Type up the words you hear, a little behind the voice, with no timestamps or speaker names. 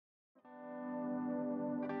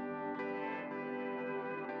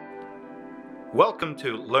Welcome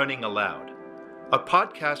to Learning Aloud, a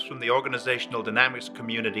podcast from the Organizational Dynamics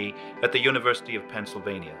community at the University of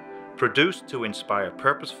Pennsylvania, produced to inspire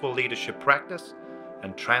purposeful leadership practice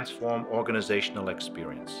and transform organizational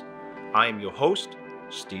experience. I am your host,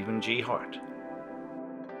 Stephen G. Hart.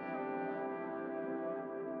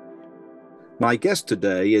 My guest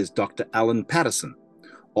today is Dr. Alan Patterson,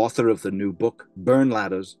 author of the new book, Burn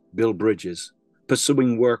Ladders, Build Bridges,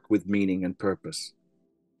 Pursuing Work with Meaning and Purpose.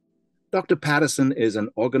 Dr. Patterson is an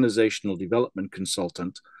organizational development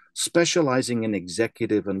consultant specializing in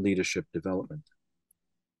executive and leadership development.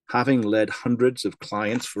 Having led hundreds of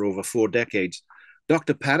clients for over 4 decades,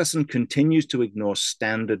 Dr. Patterson continues to ignore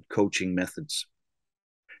standard coaching methods.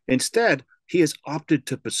 Instead, he has opted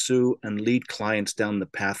to pursue and lead clients down the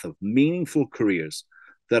path of meaningful careers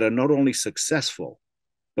that are not only successful,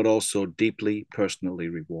 but also deeply personally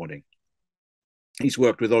rewarding. He's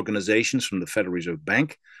worked with organizations from the Federal Reserve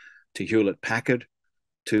Bank to Hewlett Packard,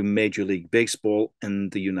 to Major League Baseball and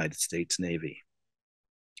the United States Navy.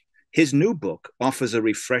 His new book offers a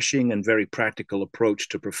refreshing and very practical approach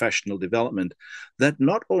to professional development that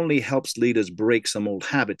not only helps leaders break some old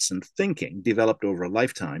habits and thinking developed over a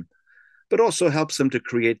lifetime, but also helps them to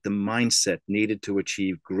create the mindset needed to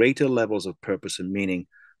achieve greater levels of purpose and meaning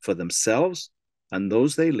for themselves and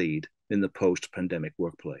those they lead in the post-pandemic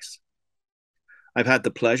workplace. I've had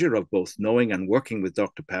the pleasure of both knowing and working with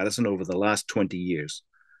Dr. Patterson over the last 20 years.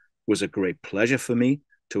 It was a great pleasure for me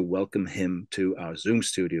to welcome him to our Zoom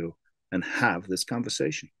studio and have this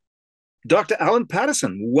conversation. Dr. Alan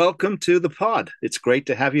Patterson, welcome to the pod. It's great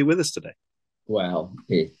to have you with us today. Well,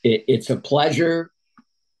 it's a pleasure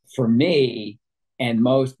for me, and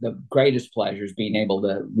the greatest pleasure is being able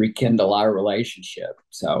to rekindle our relationship.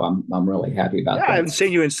 So I'm really happy about that. I haven't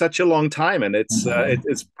seen you in such a long time, and it's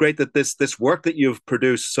great that this work that you've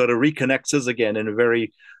produced sort of reconnects us again in a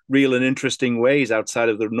very real and interesting ways outside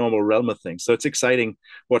of the normal realm of things. So it's exciting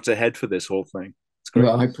what's ahead for this whole thing. It's great.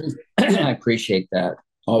 Well, I appreciate that.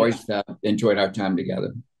 Always enjoyed our time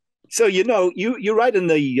together. So you write in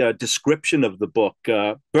the description of the book,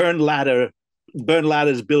 Burn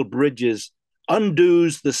Ladders, Build Bridges,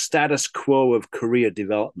 undoes the status quo of career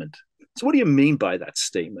development. So what do you mean by that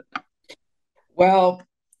statement? Well,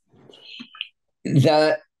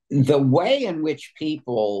 the way in which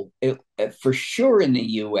people, for sure in the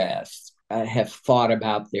U.S., have thought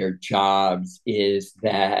about their jobs is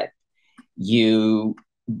that you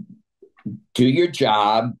do your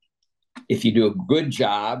job. If you do a good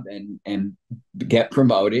job and get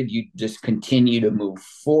promoted, you just continue to move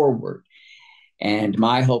forward. And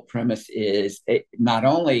my whole premise is not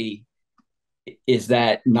only is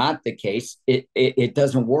that not the case, it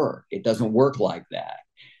doesn't work. It doesn't work like that.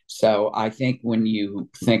 So I think when you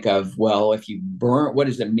think of, well, if you burn, what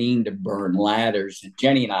does it mean to burn ladders? And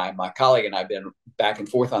Jenny and I, my colleague and I have been back and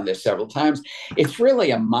forth on this several times. It's really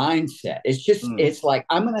a mindset. It's just, it's like,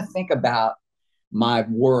 I'm going to think about my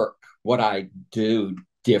work, what I do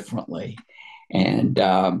differently. And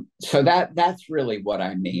so that's really what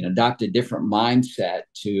I mean. Adopt a different mindset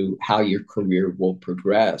to how your career will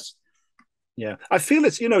progress. Yeah, I feel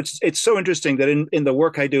it's so interesting that in the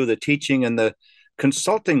work I do, the teaching and the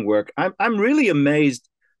consulting work, I'm really amazed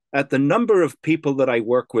at the number of people that I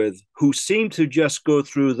work with who seem to just go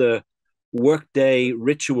through the workday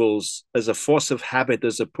rituals as a force of habit,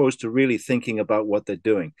 as opposed to really thinking about what they're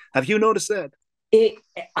doing. Have you noticed that?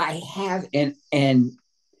 I have, and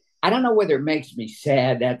I don't know whether it makes me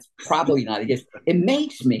sad. That's probably not. It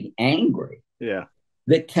makes me angry. Yeah.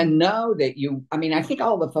 That to know that I think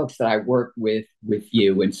all the folks that I work with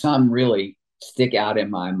you, and some really stick out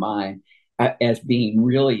in my mind as being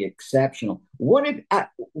really exceptional.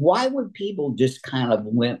 Why would people just kind of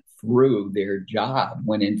limp through their job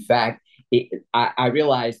when in fact, I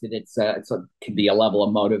realize that it could be a level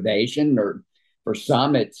of motivation, or for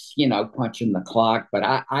some it's, punching the clock. But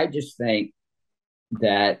I just think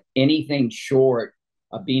that anything short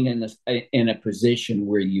of being in a position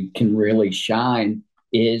where you can really shine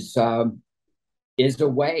is a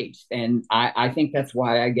waste. And I think that's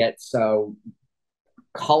why I get so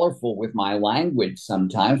colorful with my language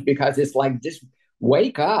sometimes, because it's like, just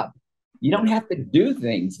wake up. You don't have to do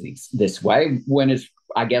things this way when it's,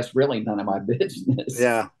 I guess, really none of my business.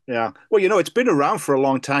 Yeah. Well, it's been around for a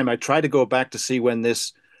long time. I try to go back to see when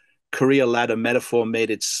this career ladder metaphor made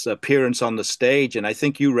its appearance on the stage, and I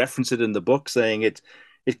think you reference it in the book, saying it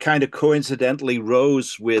kind of coincidentally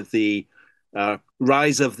rose with the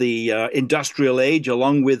rise of the industrial age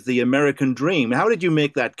along with the American dream. How did you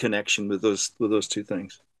make that connection with those two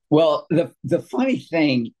things? Well, the funny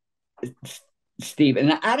thing, Steve,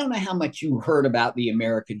 and I don't know how much you heard about the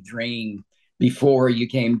American dream before you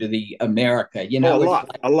came to the America. You Oh, know,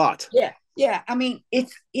 it's a lot. yeah, yeah. I mean, it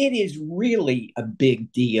is really a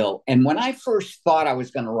big deal. And when I first thought I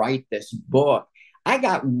was going to write this book, I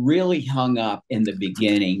got really hung up in the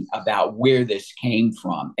beginning about where this came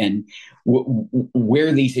from and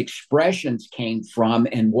where these expressions came from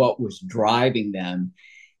and what was driving them.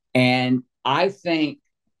 And I think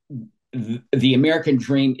the American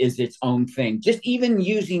dream is its own thing. Just even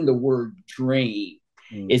using the word dream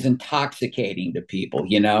is intoxicating to people,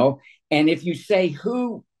 you know? And if you say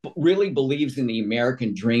who really believes in the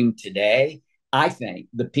American dream today, I think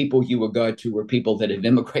the people you would go to are people that have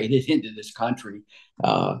immigrated into this country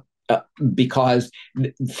because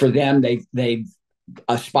for them, they've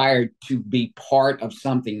aspired to be part of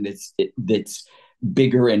something that's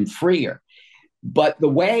bigger and freer. But the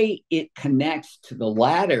way it connects to the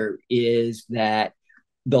latter is that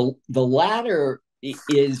the latter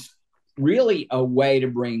is really a way to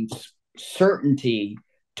bring certainty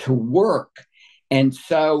to work. And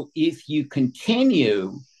so if you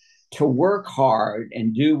continue to work hard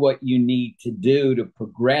and do what you need to do to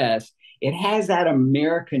progress, it has that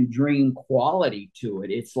American dream quality to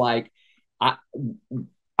it. It's like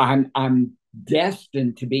I'm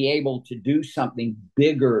destined to be able to do something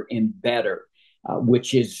bigger and better,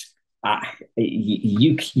 which is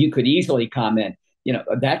you could easily comment, you know,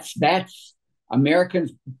 that's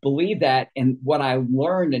Americans believe that. And what I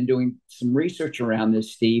learned in doing some research around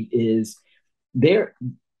this, Steve, is there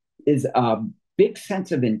is a big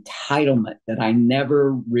sense of entitlement that I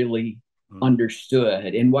never really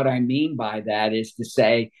understood. And what I mean by that is to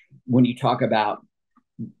say, when you talk about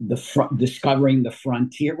discovering the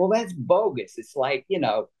frontier, well, that's bogus. It's like, you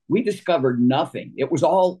know, we discovered nothing.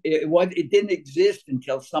 It didn't exist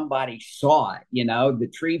until somebody saw it, you know, the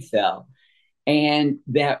tree fell. And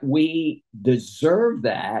that we deserve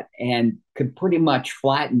that and could pretty much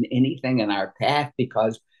flatten anything in our path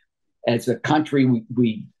because as a country,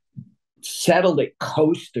 we settled it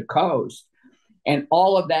coast to coast. And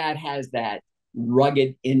all of that has that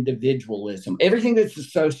rugged individualism. Everything that's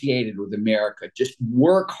associated with America, just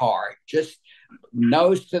work hard, just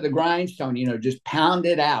nose to the grindstone, you know, just pound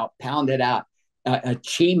it out, pound it out.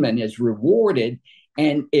 Achievement is rewarded.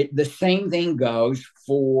 And the same thing goes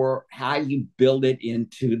for how you build it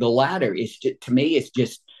into the latter. It's just, to me, it's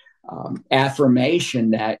just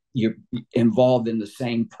affirmation that you're involved in the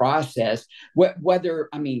same process. Whether,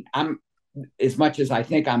 I mean, I'm as much as I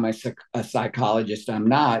think I'm a psychologist, I'm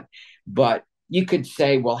not. But you could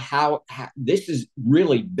say, well, how this is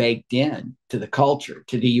really baked in to the culture,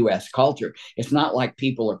 to the U.S. culture. It's not like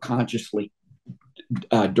people are consciously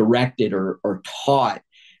directed or taught.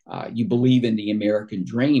 You believe in the American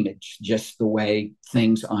dream. It's just the way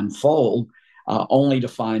things unfold, only to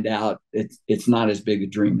find out it's not as big a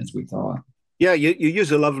dream as we thought. Yeah, you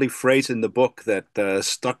use a lovely phrase in the book that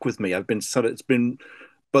stuck with me. It's been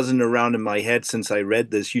buzzing around in my head since I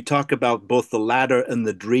read this. You talk about both the ladder and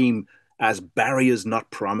the dream as barriers, not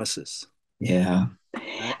promises. Yeah.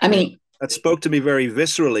 I mean, that spoke to me very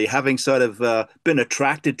viscerally, having sort of been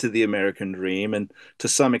attracted to the American dream and to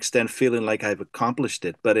some extent feeling like I've accomplished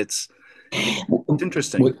it. But it's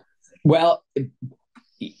interesting. Well,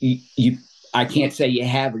 I can't say you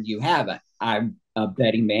have or you haven't. I'm a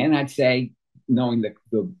betting man. I'd say, knowing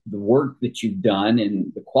the work that you've done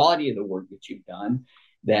and the quality of the work that you've done,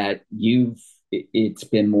 that it's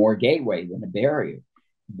been more gateway than a barrier.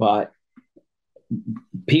 But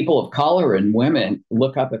people of color and women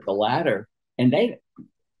look up at the ladder and they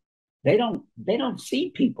don't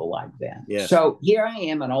see people like that. Yes. So here I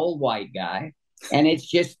am, an old white guy, and it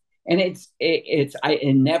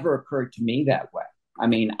never occurred to me that way. I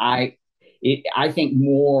mean, I think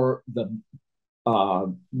more the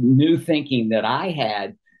new thinking that I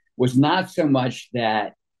had was not so much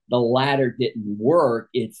that the ladder didn't work.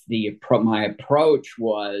 It's my approach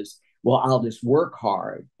was, well, I'll just work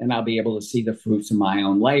hard and I'll be able to see the fruits of my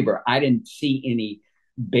own labor. I didn't see any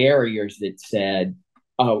barriers that said,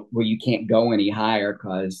 oh, well, you can't go any higher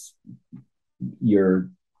because you're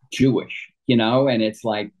Jewish, you know? And it's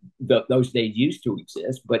like those days used to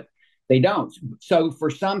exist, but they don't. So for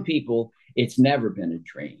some people, it's never been a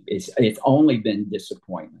dream. It's only been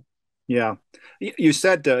disappointment. Yeah. You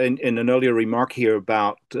said in an earlier remark here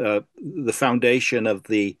about the foundation of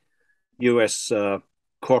the U.S.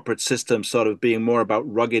 Corporate system sort of being more about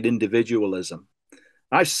rugged individualism.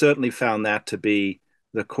 I've certainly found that to be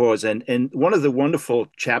the cause. And one of the wonderful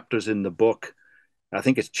chapters in the book, I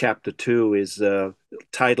think it's chapter 2, is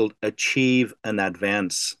titled Achieve and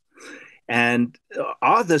Advance. And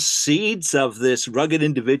are the seeds of this rugged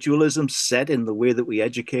individualism set in the way that we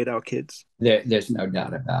educate our kids? There's no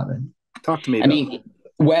doubt about it. Talk to me about it.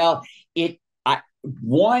 Well,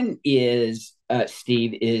 one is,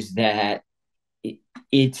 Steve, is that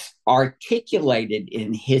it's articulated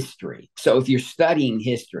in history. So if you're studying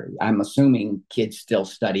history, I'm assuming kids still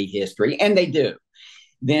study history, and they do,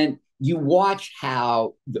 then you watch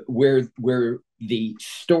how where the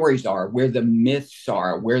stories are, where the myths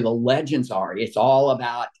are, where the legends are. It's all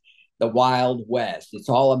about the Wild West. It's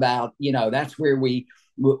all about, that's where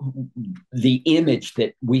the image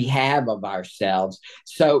that we have of ourselves.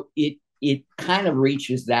 So it kind of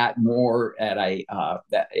reaches that more at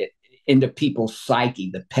into people's psyche,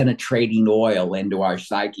 the penetrating oil into our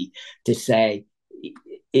psyche, to say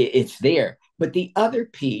it's there. But the other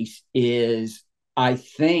piece is, I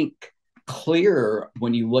think, clearer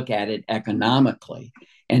when you look at it economically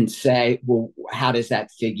and say, well, how does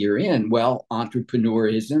that figure in? Well,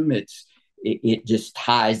 entrepreneurism, it just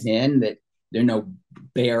ties in that there are no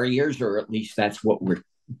barriers, or at least that's what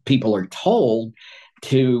people are told,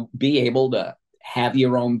 to be able to have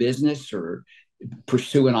your own business or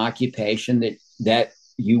pursue an occupation that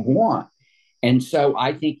you want. And so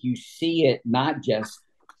I think you see it not just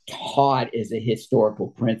taught as a historical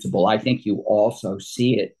principle. I think you also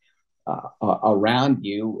see it around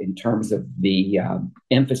you in terms of the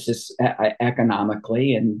emphasis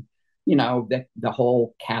economically, and the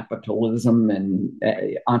whole capitalism and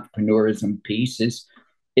entrepreneurism piece is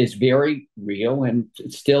very real, and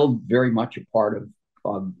still very much a part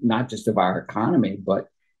of not just of our economy, but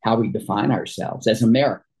how we define ourselves as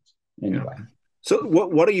Americans, anyway. So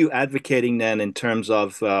what are you advocating then in terms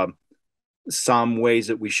of some ways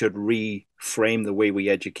that we should reframe the way we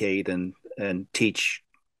educate and teach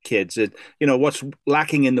kids? What's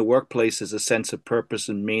lacking in the workplace is a sense of purpose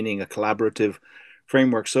and meaning, a collaborative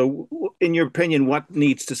framework. So in your opinion, what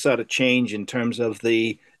needs to sort of change in terms of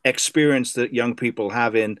the experience that young people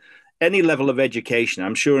have in any level of education?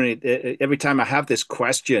 I'm sure every time I have this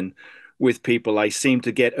question with people, I seem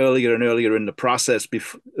to get earlier and earlier in the process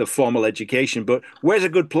of formal education. But where's a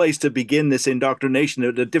good place to begin this indoctrination?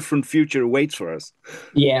 A different future awaits for us.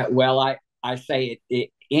 Yeah, well, I say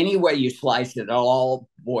any way you slice it, it all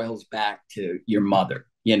boils back to your mother.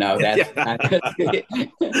 That's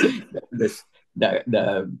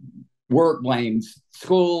the work blames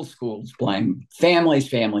schools blame families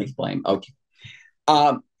blame. Okay.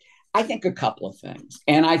 I think a couple of things,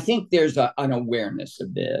 and I think there's an awareness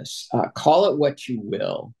of this. Call it what you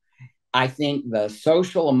will. I think the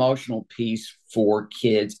social emotional piece for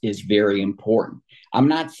kids is very important. I'm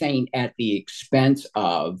not saying at the expense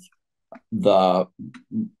of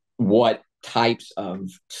what types of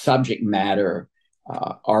subject matter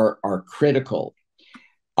are critical,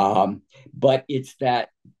 but it's that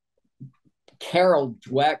Carol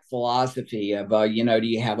Dweck philosophy of, do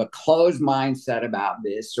you have a closed mindset about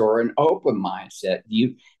this or an open mindset?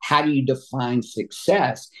 How do you define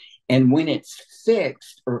success? And when it's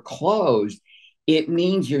fixed or closed, it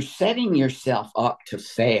means you're setting yourself up to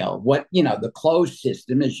fail. The closed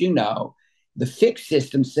system, as you know, the fixed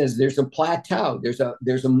system says there's a plateau, there's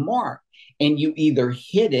a mark, and you either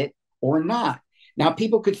hit it or not. Now,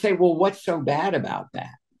 people could say, well, what's so bad about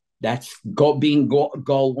that? That's being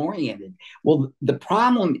goal oriented. Well, the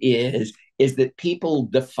problem is that people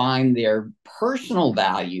define their personal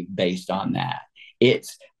value based on that.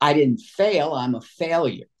 It's, I didn't fail, I'm a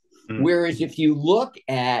failure. Mm-hmm. Whereas if you look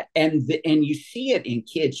at, and you see it in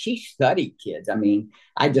kids, she studied kids. I mean,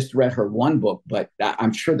 I just read her one book, but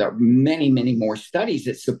I'm sure there are many, many more studies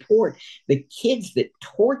that support the kids that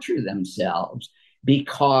torture themselves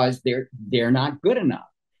because they're not good enough.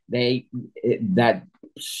 That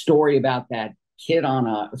story about that kid on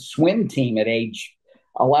a swim team at age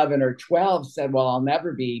 11 or 12 said, well, I'll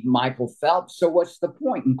never be Michael Phelps, so what's the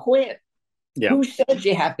point? And quit. Yeah. Who says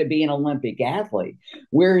you have to be an Olympic athlete?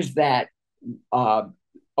 Where's that open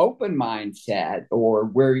mindset, or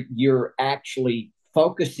where you're actually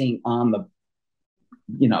focusing on the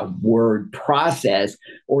word process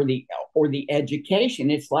or the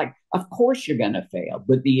education? It's like, of course you're going to fail,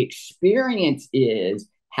 but the experience is,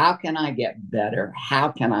 how can I get better? How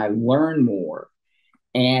can I learn more?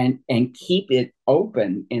 And keep it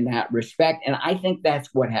open in that respect. And I think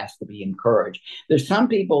that's what has to be encouraged. There's some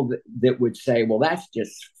people that would say, well, that's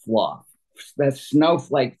just fluff. That's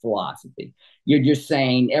snowflake philosophy. You're just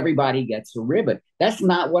saying everybody gets a ribbon. That's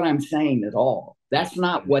not what I'm saying at all. That's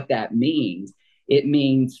not what that means. It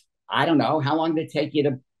means, I don't know, how long did it take you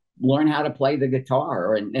to learn how to play the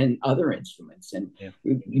guitar and other instruments? And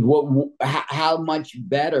how much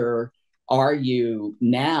better are you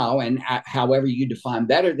now, and however you define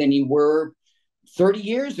better, than you were 30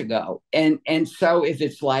 years ago? And so if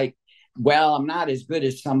it's like, well, I'm not as good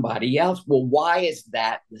as somebody else. Well, why is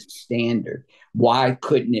that the standard? Why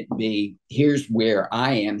couldn't it be, here's where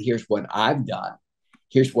I am, here's what I've done,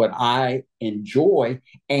 here's what I enjoy,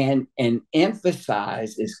 and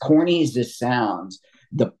emphasize, as corny as this sounds,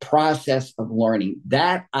 the process of learning.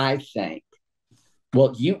 That, I think,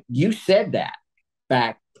 well, you said that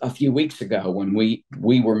back a few weeks ago when we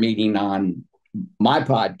were meeting on my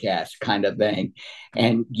podcast kind of thing.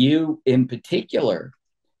 And you in particular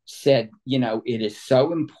said, it is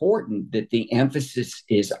so important that the emphasis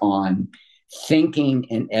is on thinking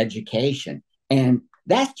and education. And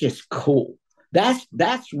that's just cool.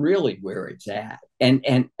 That's really where it's at.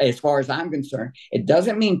 And as far as I'm concerned, it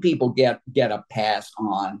doesn't mean people get a pass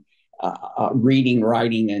on reading,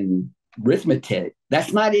 writing, and arithmetic.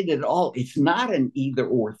 That's not it at all. It's not an either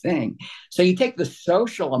or thing. So you take the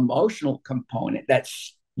social emotional component.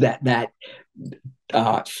 That's that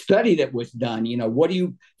study that was done. What do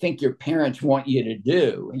you think your parents want you to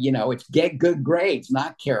do? It's get good grades,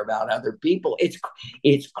 not care about other people.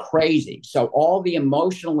 It's crazy. So all the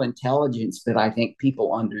emotional intelligence that I think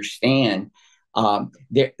people understand,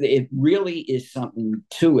 it really is something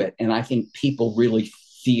to it. And I think people really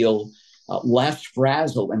feel less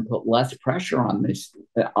frazzled and put less pressure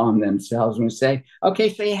on themselves and say,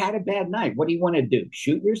 okay, so you had a bad night. What do you want to do?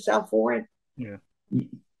 Shoot yourself for it? Yeah.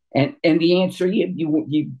 And the answer,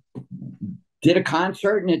 you did a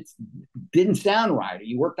concert and it didn't sound right, or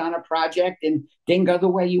you worked on a project and didn't go the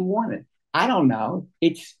way you wanted. I don't know.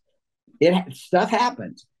 Stuff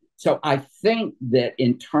happens. So I think that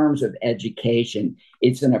in terms of education,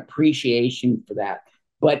 it's an appreciation for that,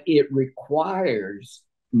 but it requires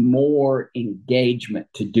more engagement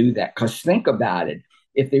to do that. Because think about it.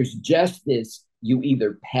 If there's just this, you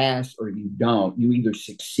either pass or you don't, you either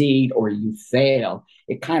succeed or you fail,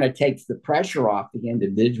 it kind of takes the pressure off the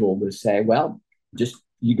individual to say, well,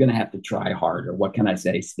 you're going to have to try harder. What can I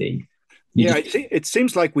say, Steve? It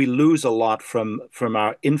seems like we lose a lot from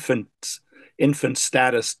our infant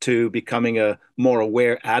status to becoming a more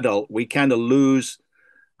aware adult. We kind of lose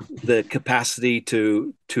the capacity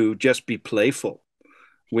to just be playful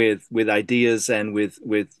with ideas and with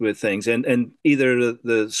things, and either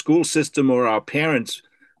the school system or our parents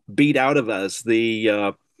beat out of us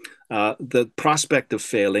the prospect of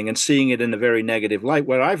failing and seeing it in a very negative light,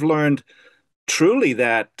 where I've learned truly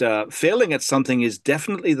that failing at something is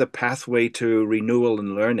definitely the pathway to renewal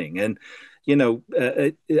and learning. And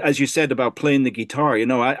as you said about playing the guitar,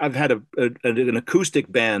 I've had an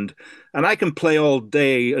acoustic band, and I can play all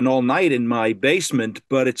day and all night in my basement,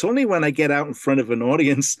 but it's only when I get out in front of an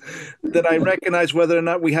audience that I recognize whether or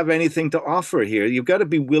not we have anything to offer here. You've got to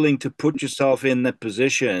be willing to put yourself in that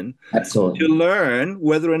position. Absolutely. To learn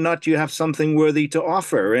whether or not you have something worthy to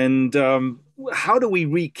offer. And how do we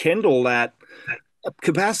rekindle that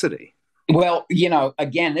capacity? Well,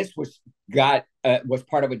 again, this was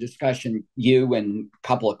part of a discussion you and a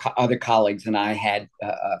couple of other colleagues and I had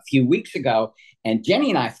a few weeks ago. And Jenny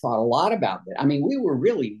and I thought a lot about it. I mean, we were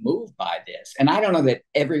really moved by this. And I don't know that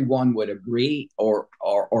everyone would agree or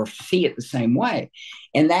see it the same way.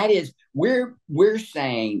 And that is,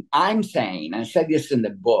 I'm saying, I said this in the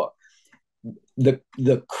book,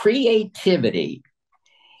 the creativity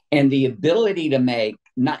and the ability to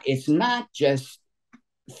it's not just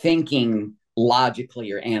thinking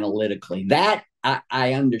logically or analytically. That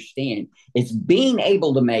I understand. It's being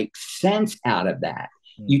able to make sense out of that.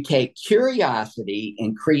 You take curiosity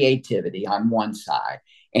and creativity on one side,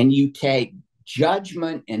 and you take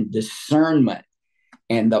judgment and discernment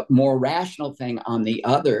and the more rational thing on the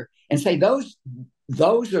other, and say those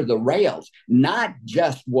are the rails, not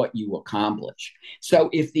just what you accomplish.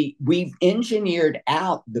 So we've engineered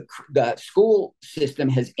out the school system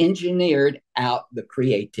has engineered out the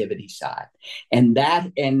creativity side, and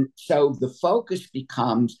so the focus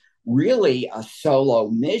becomes really a solo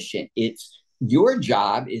mission. It's your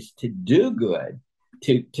job is to do good,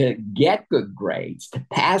 to get good grades, to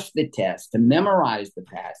pass the test, to memorize the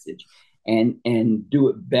passage, and do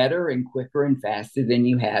it better and quicker and faster than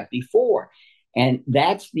you have before. And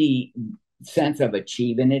that's the sense of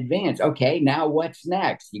achieve and advance. Okay, now what's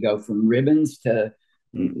next? You go from ribbons to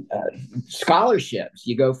scholarships.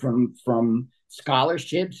 You go from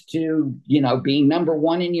scholarships to, being number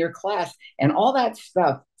one in your class. And all that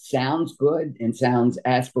stuff sounds good and sounds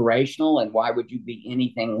aspirational. And why would you be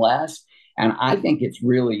anything less? And I think it's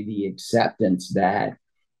really the acceptance that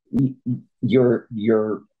your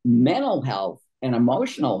mental health and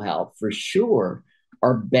emotional health, for sure,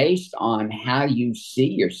 are based on how you see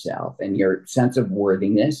yourself and your sense of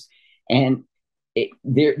worthiness. And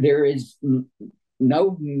there is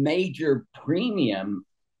no major premium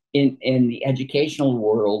in the educational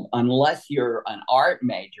world, unless you're an art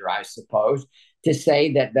major, I suppose, to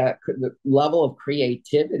say that the level of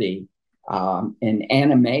creativity and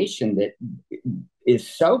animation that is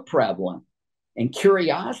so prevalent and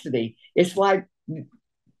curiosity. It's like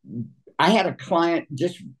I had a client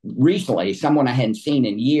just recently, someone I hadn't seen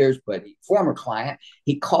in years, but a former client.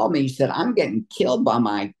 He called me. He said, I'm getting killed by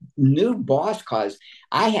my new boss because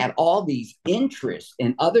I had all these interests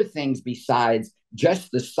in other things besides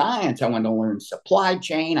just the science. I wanted to learn supply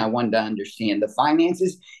chain. I wanted to understand the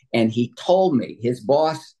finances. And he told me, his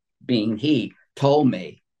boss being he, told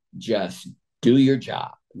me, just do your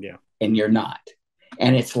job. Yeah. And you're not.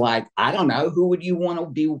 And it's like, I don't know, who would you want to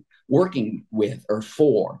be working with or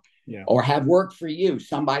for? Yeah. Or have worked for you?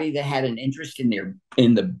 Somebody that had an interest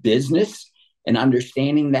in the business and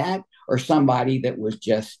understanding that, or somebody that was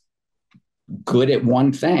just good at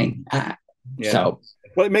one thing. So,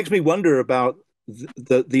 well, it makes me wonder about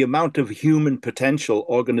the amount of human potential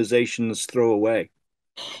organizations throw away.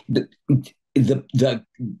 To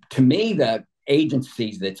me, the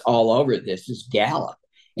agencies that's all over this is Gallup,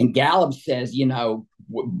 and Gallup says,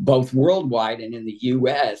 both worldwide and in the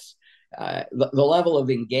U.S. The level of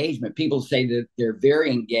engagement, people say that they're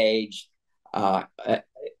very engaged and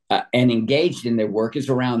engaged in their work is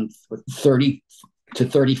around 30 to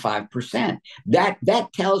 35%. That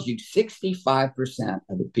tells you 65%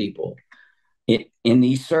 of the people in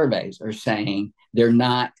these surveys are saying they're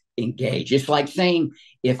not engaged. It's like saying,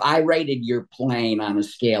 if I rated your plane on a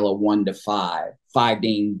scale of 1 to 5, 5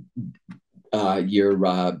 being you're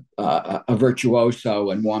a virtuoso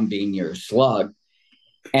and 1 being you're a slug,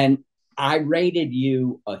 and I rated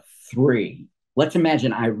you a 3. Let's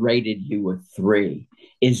imagine I rated you a 3.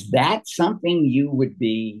 Is that something you would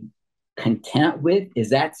be content with?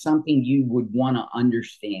 Is that something you would want to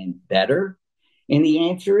understand better? And the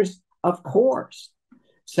answer is, of course.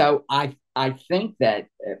 So I think that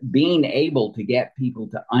being able to get people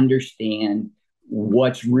to understand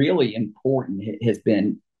what's really important has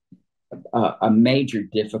been a major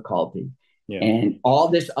difficulty. Yeah. And all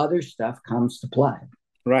this other stuff comes to play.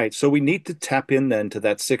 Right. So we need to tap in then to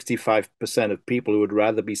that 65% of people who would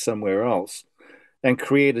rather be somewhere else and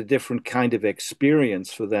create a different kind of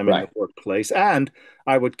experience for them in the workplace. And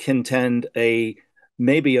I would contend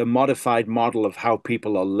maybe a modified model of how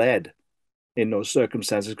people are led in those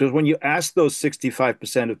circumstances. Because when you ask those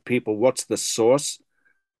 65% of people, what's the source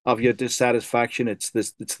of your dissatisfaction? It's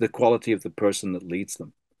the quality of the person that leads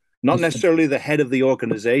them, not necessarily the head of the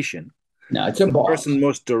organization. No, it's a boss. Person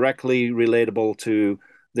most directly relatable to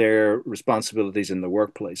their responsibilities in the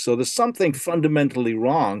workplace. So there's something fundamentally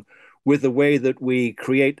wrong with the way that we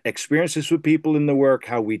create experiences for people in the work,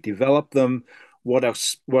 how we develop them, what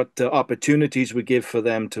opportunities we give for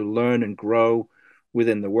them to learn and grow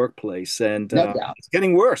within the workplace. And it's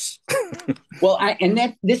getting worse. Well,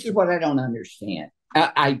 this is what I don't understand.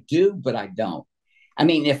 I do, but I don't. I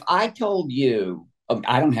mean, if I told you,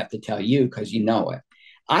 I don't have to tell you because you know it.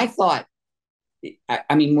 I thought,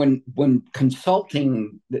 I mean, when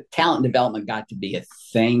consulting, the talent development got to be a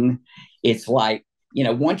thing, it's like,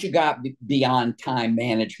 once you got beyond time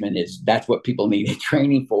management, that's what people needed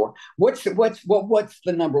training for. What's the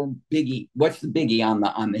biggie? What's the biggie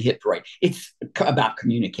on the hit parade? It's about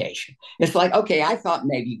communication. It's like, okay, I thought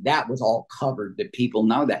maybe that was all covered, that people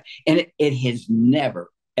know that, and it has never,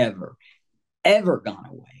 ever, ever gone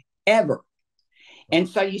away, ever. And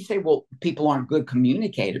so you say, well, people aren't good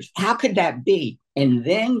communicators. How could that be? And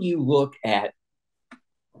then you look at,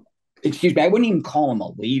 excuse me, I wouldn't even call him a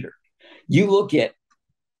leader. You look at,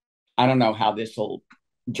 I don't know how this will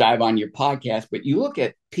jive on your podcast, but you look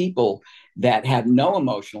at people that have no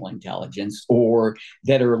emotional intelligence or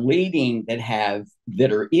that are leading, that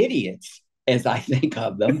are idiots, as I think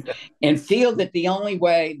of them, and feel that the only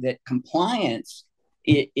way that compliance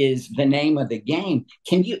is the name of the game.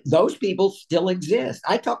 Those people still exist.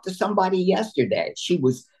 I talked to somebody yesterday. She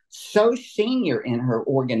was so senior in her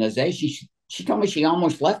organization. She told me she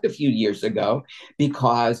almost left a few years ago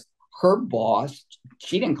because her boss,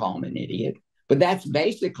 she didn't call him an idiot, but that's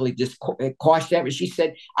basically just quashed everything. She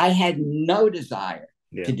said, I had no desire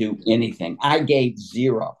to do anything. I gave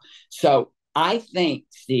zero. So I think,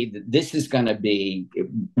 Steve, that this is going to be,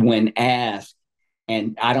 when asked,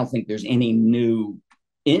 and I don't think there's any new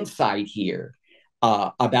insight here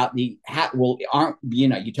about you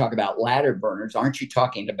talk about ladder burners. Aren't you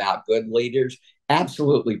talking about good leaders?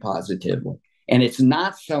 Absolutely, positively. And it's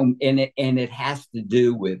not so, and it has to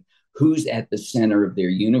do with who's at the center of their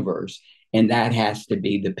universe. And that has to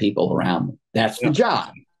be the people around them. That's the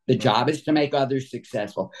job. The job is to make others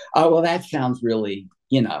successful. Oh, well, that sounds really,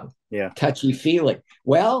 touchy-feely.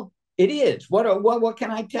 Well, It is. What can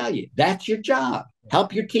I tell you? That's your job.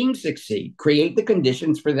 Help your team succeed. Create the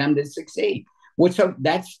conditions for them to succeed.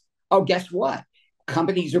 Guess what?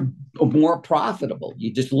 Companies are more profitable.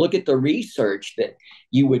 You just look at the research that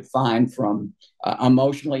you would find from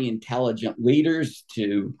emotionally intelligent leaders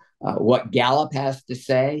to what Gallup has to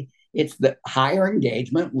say. It's the higher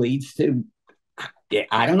engagement leads to,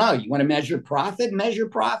 I don't know, you want to measure profit,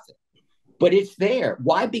 but it's there.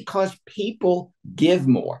 Why? Because people give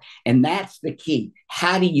more. And that's the key.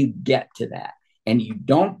 How do you get to that? And you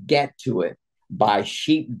don't get to it by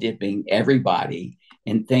sheep dipping everybody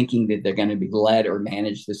and thinking that they're going to be led or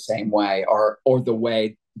managed the same way or the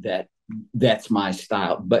way that's my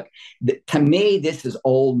style. But to me, this is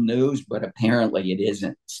old news, but apparently it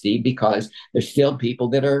isn't, Steve, because there's still people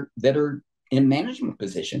that are in management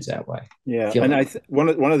positions that way. Yeah, and one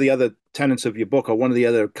of the other tenets of your book, or one of the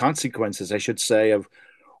other consequences, I should say, of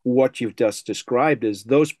what you've just described is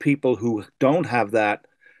those people who don't have that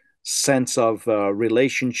sense of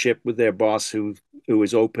relationship with their boss who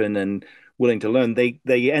is open and willing to learn,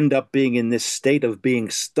 they end up being in this state of being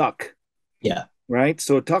stuck. Yeah. Right.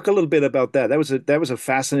 So talk a little bit about that. That was a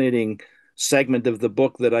fascinating segment of the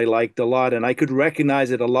book that I liked a lot, and I could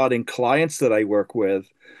recognize it a lot in clients that I work with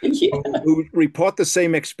who report the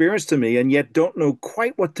same experience to me and yet don't know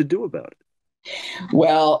quite what to do about it.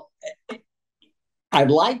 Well, I'd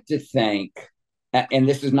like to think, and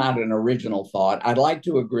this is not an original thought, I'd like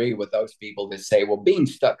to agree with those people that say, well, being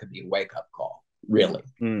stuck could be a wake-up call. Really.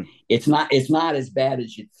 It's not as bad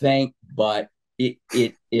as you'd think, but it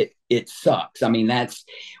sucks. I mean, that's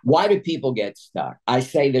why do people get stuck? I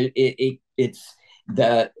say that it's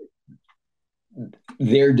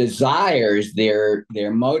their desires, their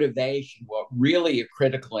motivation, what really are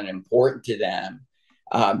critical and important to them,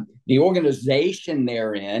 the organization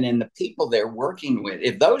they're in and the people they're working with.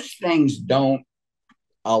 If those things don't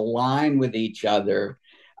align with each other,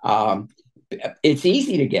 it's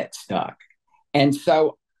easy to get stuck. And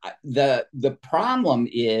so the problem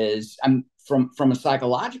is, from a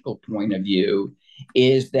psychological point of view,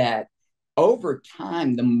 is that over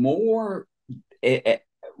time, the more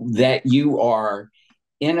that you are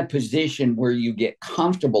in a position where you get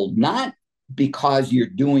comfortable, not because you're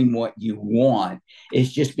doing what you want,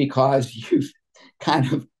 it's just because you've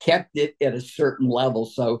kind of kept it at a certain level.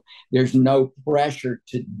 So there's no pressure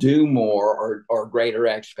to do more or greater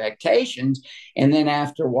expectations. And then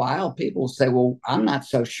after a while, people say, well, I'm not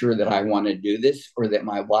so sure that I want to do this, or that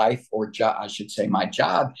my life or job, I should say my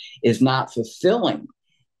job, is not fulfilling.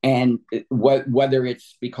 And whether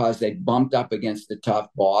it's because they bumped up against a tough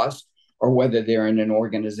boss or whether they're in an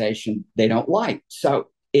organization they don't like. So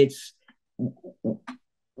it's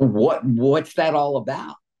what's that all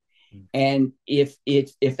about? And if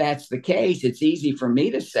that's the case, it's easy for me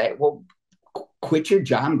to say, well, quit your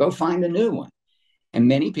job and go find a new one. And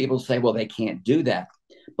many people say, well, they can't do that.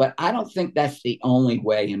 But I don't think that's the only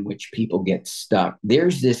way in which people get stuck.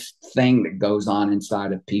 There's this thing that goes on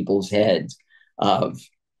inside of people's heads of,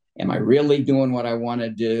 am I really doing what I want to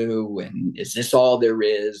do? And is this all there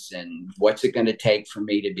is? And what's it going to take for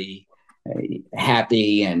me to be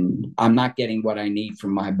happy? And I'm not getting what I need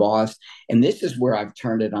from my boss. And this is where I've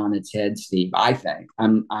turned it on its head, Steve. I think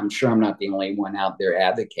I'm sure I'm not the only one out there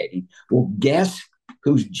advocating. Well, guess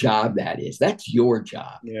whose job that is? That's your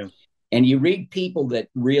job. Yeah. And you read people that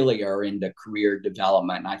really are into career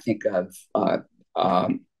development. I think of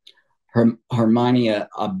Hermione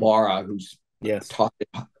Ibarra, who's taught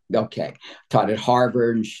at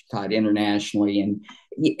Harvard, and she taught internationally. And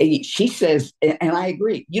she says, and I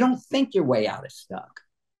agree, you don't think your way out of stuck.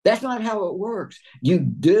 That's not how it works. You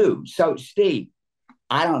do. So, Steve,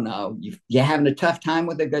 I don't know, you're having a tough time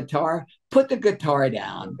with the guitar, put the guitar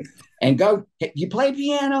down and go. You play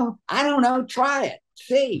piano? I don't know, try it.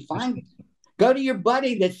 See, go to your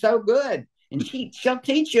buddy that's so good, and she'll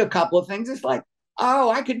teach you a couple of things. It's like, oh,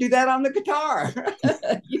 I could do that on the guitar.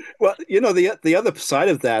 Well, the other side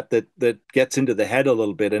of that gets into the head a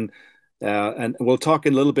little bit, and we'll talk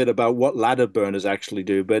a little bit about what ladder burners actually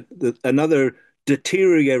do. But another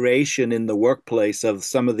deterioration in the workplace of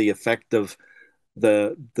some of the effect of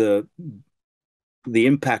the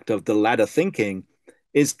impact of the ladder thinking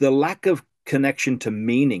is the lack of connection to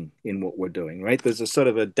meaning in what we're doing. Right? There's a sort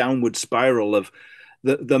of a downward spiral of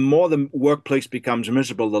the more the workplace becomes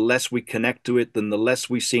miserable, the less we connect to it, then the less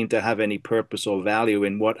we seem to have any purpose or value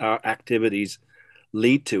in what our activities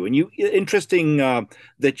lead to. And interesting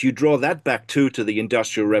that you draw that back to the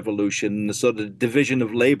Industrial Revolution, the sort of division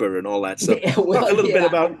of labor and all that stuff. Yeah, well, talk a little bit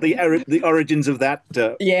about the origins of that.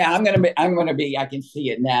 I'm going to be. I can see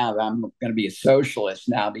it now. I'm going to be a socialist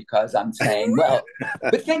now because I'm saying, well,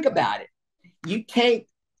 but think about it. You take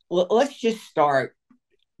let's just start.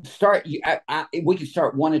 We can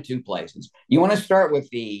start one of two places. You want to start with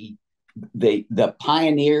the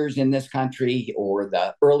pioneers in this country or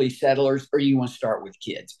the early settlers, or you want to start with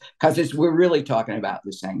kids, because we're really talking about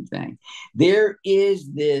the same thing. There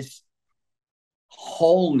is this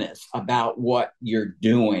wholeness about what you're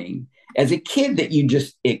doing as a kid that you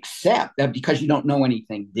just accept that because you don't know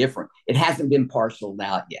anything different. It hasn't been parceled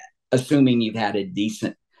out yet, assuming you've had a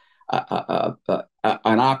decent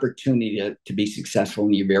an opportunity to be successful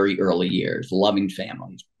in your very early years. Loving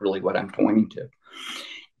family is really what I'm pointing to.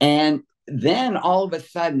 And then all of a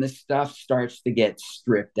sudden, this stuff starts to get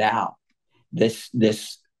stripped out. This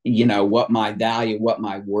what my value, what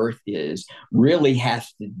my worth is, really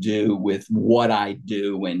has to do with what I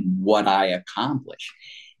do and what I accomplish.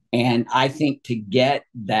 And I think to get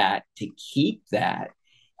that, to keep that,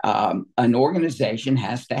 an organization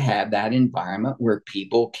has to have that environment where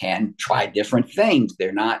people can try different things.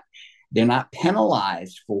 They're not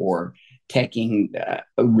penalized for taking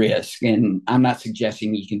a risk. And I'm not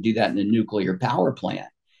suggesting you can do that in a nuclear power plant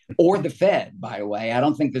or the Fed, by the way. I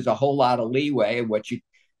don't think there's a whole lot of leeway in what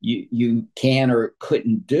you can or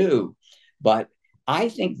couldn't do. But I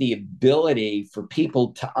think the ability for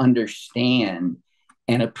people to understand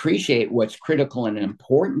and appreciate what's critical and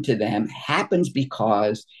important to them happens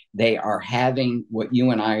because they are having what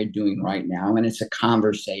you and I are doing right now, and it's a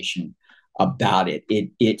conversation about it.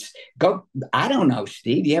 I don't know,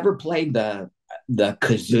 Steve. You ever played the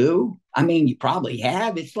kazoo? I mean, you probably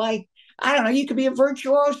have. It's like, I don't know. You could be a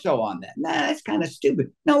virtuoso on that. Nah, that's kind of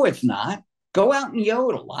stupid. No, it's not. Go out and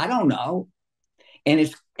yodel. I don't know. And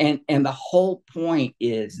the whole point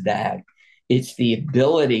is that it's the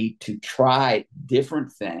ability to try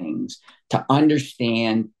different things, to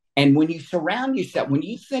understand. And when you surround yourself, when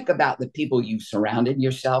you think about the people you've surrounded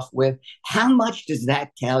yourself with, how much does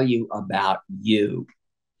that tell you about you?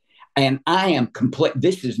 And I am complete.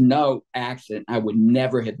 This is no accident. I would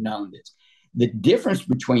never have known this. The difference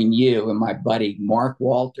between you and my buddy, Mark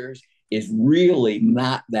Walters, is really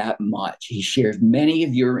not that much. He shares many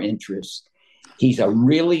of your interests. He's a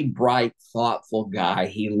really bright, thoughtful guy.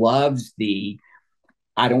 He loves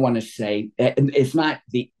I don't want to say, it's not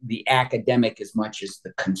the academic as much as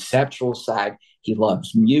the conceptual side. He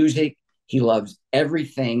loves music. He loves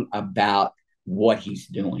everything about what he's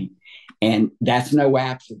doing. And that's no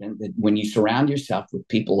accident that when you surround yourself with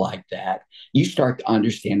people like that, you start to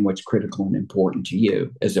understand what's critical and important to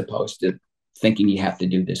you, as opposed to thinking you have to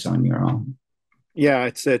do this on your own. Yeah,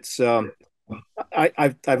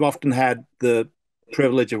 I've often had the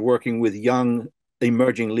privilege of working with young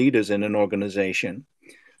emerging leaders in an organization.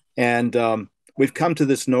 And we've come to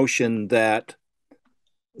this notion that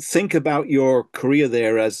think about your career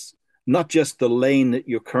there as not just the lane that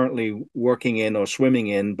you're currently working in or swimming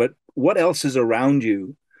in, but what else is around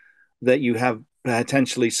you that you have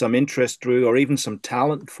potentially some interest through or even some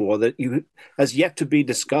talent for that has yet to be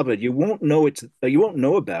discovered. You won't know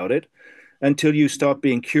about it until you start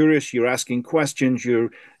being curious. You're asking questions. You're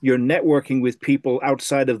networking with people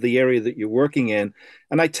outside of the area that you're working in.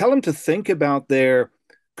 And I tell them to think about their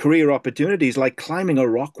career opportunities like climbing a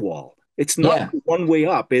rock wall. It's not one way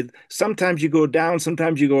up. Sometimes you go down,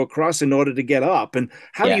 sometimes you go across in order to get up. And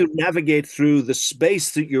how do you navigate through the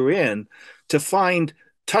space that you're in to find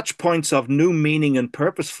touch points of new meaning and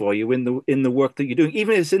purpose for you in the work that you're doing?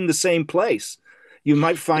 Even if it's in the same place, you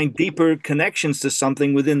might find deeper connections to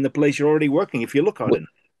something within the place you're already working if you look hard enough.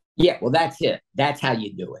 Yeah, well, that's it. That's how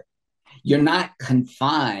you do it. You're not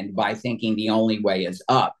confined by thinking the only way is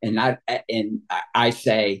up. And I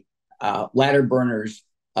say ladder burners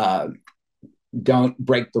don't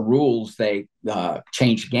break the rules. They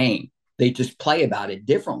change the game. They just play about it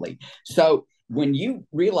differently. So when you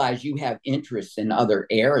realize you have interests in other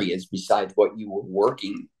areas besides what you're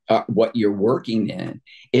working in,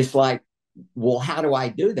 it's like, well, how do I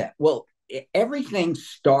do that? Well, everything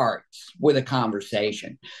starts with a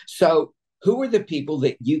conversation. So who are the people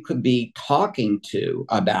that you could be talking to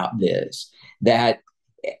about this?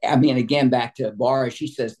 Again, back to Barra, she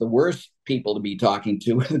says the worst people to be talking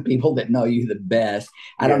to are the people that know you the best.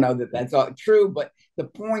 I don't know that that's all true, but the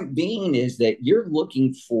point being is that you're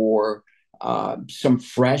looking for some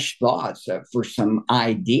fresh thoughts, for some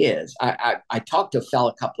ideas. I talked to a fellow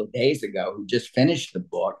a couple of days ago who just finished the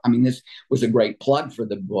book. I mean, this was a great plug for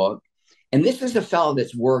the book. And this is a fellow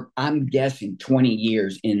that's worked, I'm guessing, 20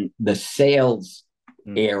 years in the sales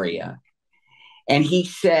area. And he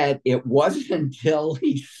said it wasn't until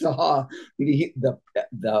he saw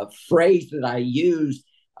the phrase that I used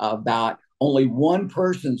about only one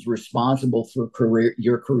person's responsible for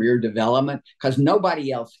your career development, because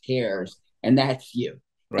nobody else cares, and that's you.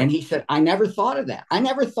 And Right. he said, I never thought of that. I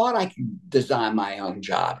never thought I could design my own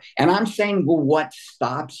job. And I'm saying, well, what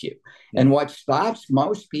stops you? Yeah. And what stops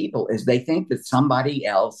most people is they think that somebody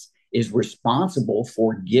else is responsible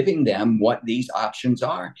for giving them what these options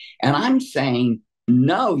are. And I'm saying,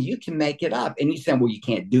 no, you can make it up. And you say, well, you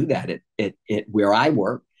can't do that at where I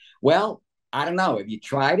work. Well, I don't know. Have you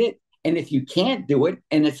tried it? And if you can't do it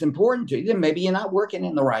and it's important to you, then maybe you're not working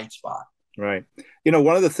in the right spot. Right. You know,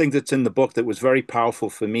 one of the things that's in the book that was very powerful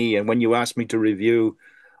for me, and when you asked me to review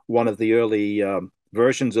one of the early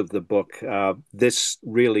versions of the book, this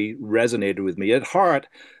really resonated with me. At heart,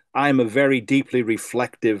 I'm a very deeply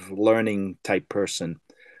reflective learning type person.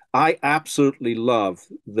 I absolutely love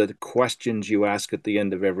the questions you ask at the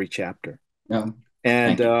end of every chapter. No,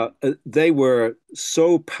 And thank you. they were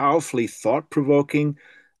so powerfully thought-provoking.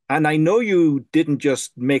 And I know you didn't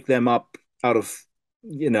just make them up out of,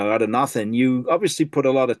 out of nothing. You obviously put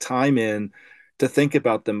a lot of time in to think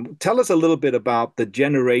about them. Tell us a little bit about the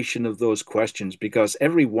generation of those questions, because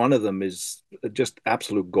every one of them is just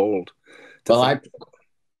absolute gold to Well, think.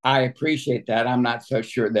 I appreciate that. I'm not so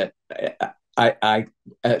sure that I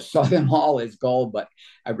saw them all as gold, but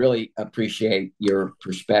I really appreciate your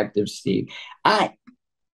perspective, Steve. I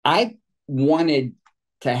I wanted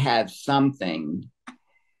to have something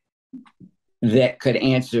that could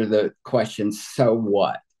answer the question, so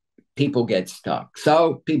what? People get stuck.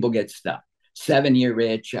 So people get stuck. 7-year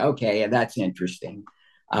itch. Okay, that's interesting.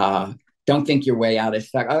 Don't think your way out of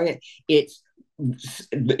stuck. Okay, it's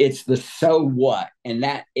the so what, and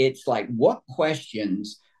that it's like, what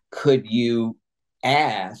questions could you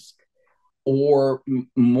ask, or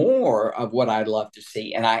more of what I'd love to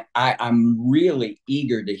see. And I'm really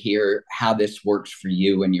eager to hear how this works for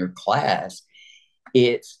you and your class.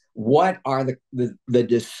 It's what are the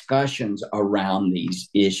discussions around these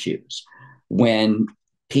issues when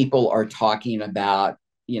people are talking about,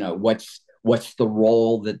 what's the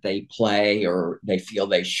role that they play or they feel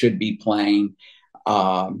they should be playing.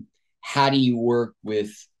 How do you work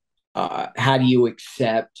with, how do you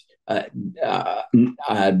accept uh,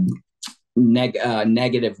 uh,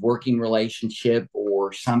 negative working relationship,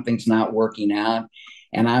 or something's not working out?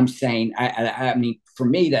 And I'm saying, I mean, for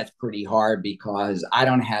me, that's pretty hard because I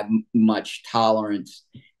don't have much tolerance,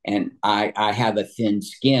 and I have a thin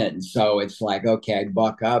skin. So it's like, okay, I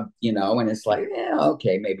buck up, and it's like, yeah,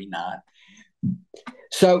 okay, maybe not.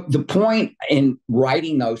 So the point in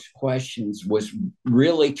writing those questions was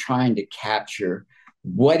really trying to capture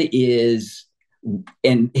what is,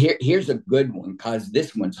 and here's a good one, because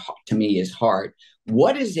this one's, to me, is hard.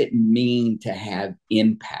 What does it mean to have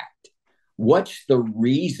impact? What's the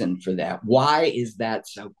reason for that? Why is that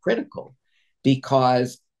so critical?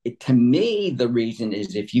 Because to me, the reason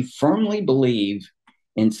is, if you firmly believe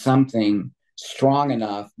in something strong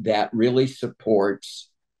enough that really supports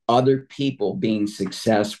other people being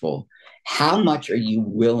successful, how much are you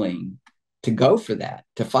willing to go for that,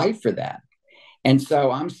 to fight for that? And so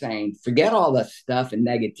I'm saying, forget all the stuff and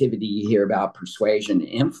negativity you hear about persuasion,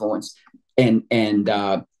 influence, and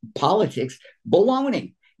politics.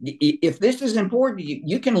 Baloney. If this is important,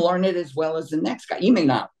 you can learn it as well as the next guy. You may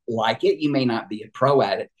not like it, you may not be a pro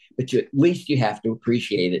at it, but at least you have to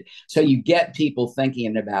appreciate it. So you get people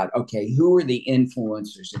thinking about, okay, who are the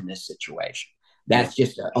influencers in this situation? That's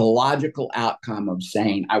just a logical outcome of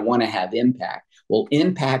saying, I want to have impact. Well,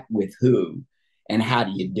 impact with who? And how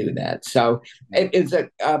do you do that? So it's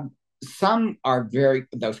some are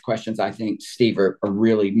those questions, I think, Steve, are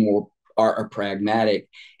really more are pragmatic,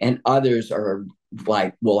 and others are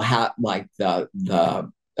like, well, how, like the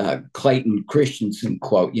Clayton Christensen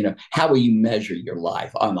quote, how will you measure your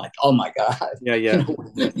life? I'm like, oh my God. Yeah.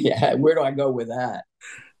 Yeah. Where do I go with that?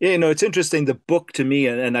 Yeah, it's interesting. The book, to me,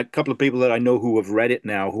 and a couple of people that I know who have read it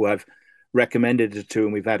now, who I've recommended it to,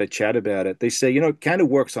 and we've had a chat about it, they say, it kind of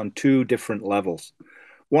works on two different levels.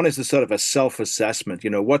 One is the sort of a self-assessment.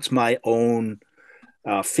 What's my own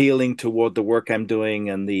feeling toward the work I'm doing,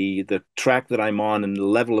 and the track that I'm on, and the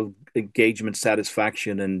level of engagement,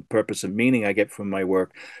 satisfaction, and purpose and meaning I get from my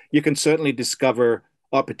work. You can certainly discover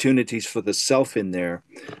opportunities for the self in there.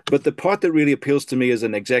 But the part that really appeals to me as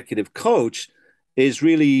an executive coach is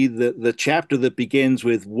really the chapter that begins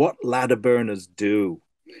with what ladder burners do,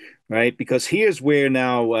 right? Because here's where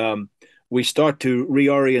now we start to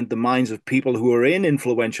reorient the minds of people who are in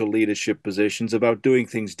influential leadership positions about doing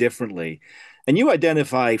things differently. And you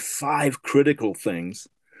identify 5 critical things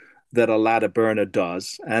that a ladder burner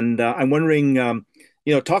does. And I'm wondering,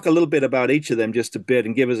 talk a little bit about each of them just a bit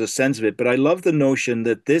and give us a sense of it. But I love the notion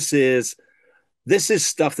that this is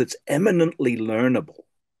stuff that's eminently learnable.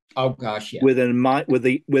 Oh gosh, yeah. With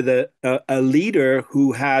a leader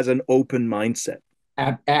who has an open mindset.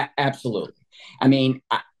 Absolutely. I mean,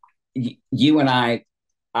 you and I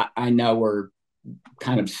know we're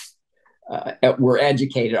kind of are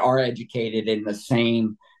educated in the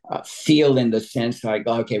same field, in the sense like,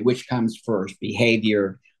 okay, which comes first,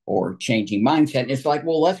 behavior or changing mindset? And it's like,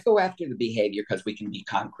 well, let's go after the behavior because we can be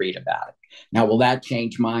concrete about it. Now, will that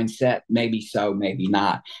change mindset? Maybe so, maybe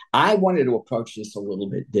not. I wanted to approach this a little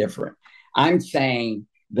bit different. I'm saying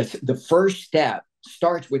the first step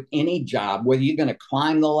starts with any job, whether you're going to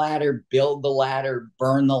climb the ladder, build the ladder,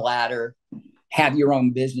 burn the ladder, have your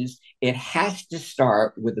own business. It has to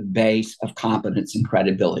start with a base of competence and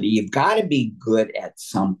credibility. You've got to be good at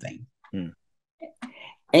something.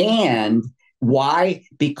 And why?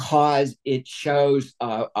 Because it shows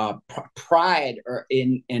pride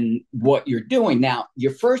in what you're doing. Now,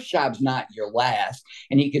 your first job's not your last.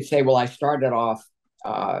 And you could say, well, I started off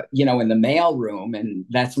in the mailroom, and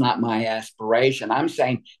that's not my aspiration. I'm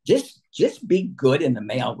saying just be good in the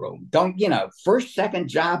mailroom. Don't, first, second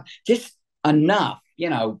job, just enough.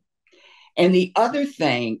 And the other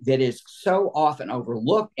thing that is so often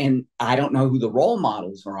overlooked, and I don't know who the role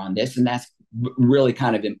models are on this, and that's really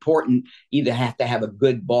kind of important. Either have to have a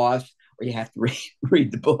good boss or you have to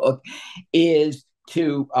read the book, is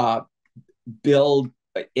to build,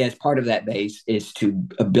 as part of that base, is to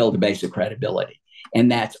build a base of credibility.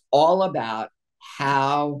 And that's all about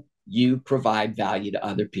how you provide value to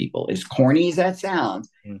other people. As corny as that sounds,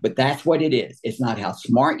 but that's what it is. It's not how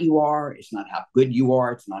smart you are. It's not how good you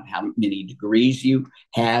are. It's not how many degrees you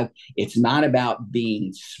have. It's not about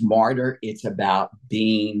being smarter. It's about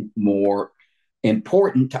being more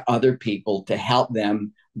important to other people, to help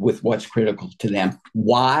them with what's critical to them.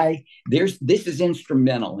 Why? This is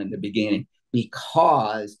instrumental in the beginning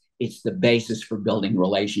because it's the basis for building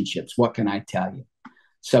relationships. What can I tell you?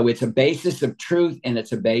 So it's a basis of truth, and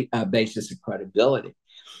it's a basis of credibility.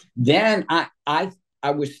 Then I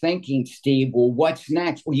was thinking, Steve, well, what's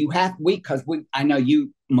next? Well, I know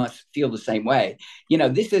you must feel the same way.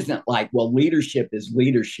 This isn't like, well, leadership is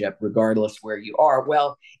leadership regardless where you are.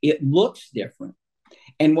 Well, it looks different.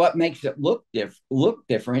 And what makes it look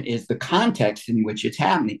different is the context in which it's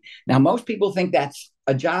happening. Now, most people think that's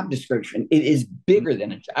a job description. It is bigger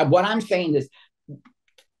than a job. What I'm saying is,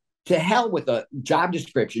 to hell with a job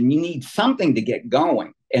description. You need something to get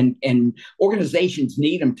going. And organizations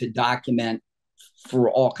need them to document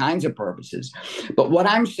for all kinds of purposes. But what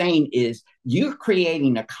I'm saying is, you're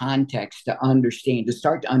creating a context to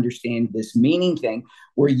start to understand this meaning thing,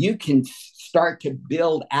 where you can start to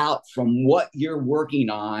build out from what you're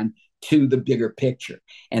working on to the bigger picture.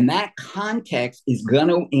 And that context is going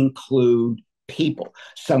to include people.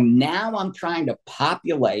 So now I'm trying to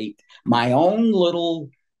populate my own little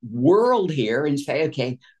world here and say,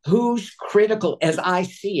 okay, who's critical as I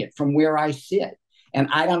see it from where I sit? And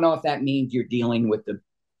I don't know if that means you're dealing with the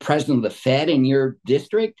president of the Fed in your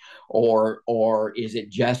district, or is it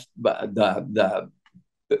just the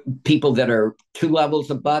people that are two levels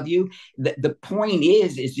above you? The point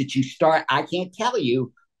is that you start, I can't tell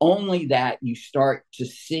you, only that you start to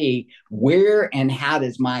see where and how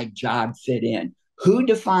does my job fit in. Who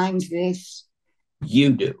defines this?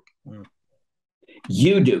 You do.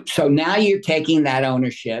 You do. So now you're taking that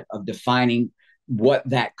ownership of defining what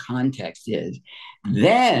that context is.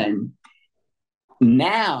 Then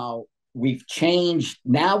now we've changed.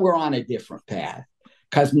 Now we're on a different path,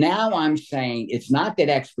 because now I'm saying it's not that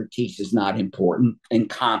expertise is not important, and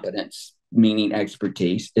competence, meaning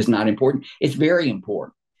expertise, is not important. It's very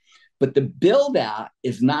important. But the build out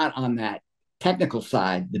is not on that technical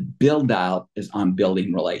side. The build out is on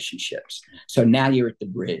building relationships. So now you're at the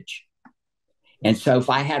bridge. And so if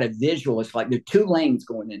I had a visual, it's like there are two lanes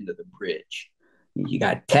going into the bridge. You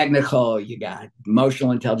got technical, you got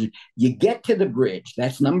emotional intelligence. You get to the bridge.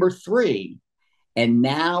 That's number 3. And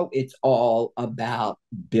now it's all about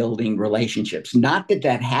building relationships. Not that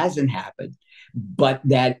that hasn't happened, but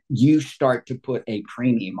that you start to put a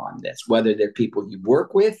premium on this, whether they're people you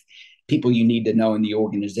work with, people you need to know in the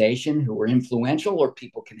organization who are influential, or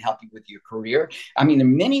people can help you with your career. I mean, there are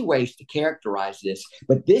many ways to characterize this,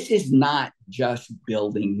 but this is not just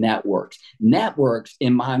building networks. Networks,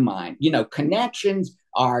 in my mind, connections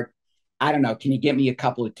are, I don't know, can you get me a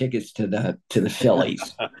couple of tickets to the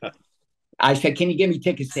Phillies? I said, can you give me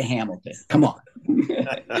tickets to Hamilton? Come on.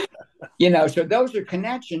 So those are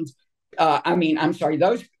connections. I'm sorry,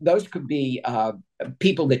 those could be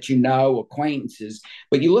people that acquaintances,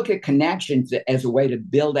 but you look at connections as a way to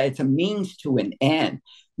build, it's a means to an end.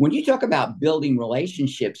 When you talk about building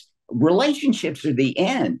relationships are the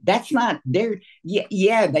end. That's not there.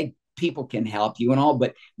 People can help you and all,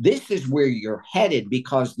 but this is where you're headed,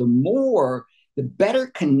 because the more the better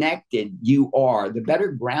connected you are, the better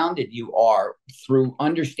grounded you are through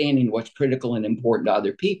understanding what's critical and important to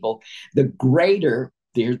other people, the greater,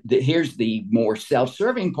 here's the more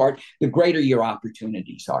self-serving part, the greater your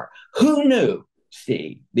opportunities are. Who knew,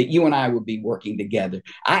 Steve, that you and I would be working together?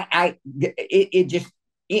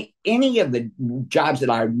 Any of the jobs that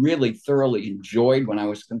I really thoroughly enjoyed when I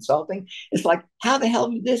was consulting, it's like, how the hell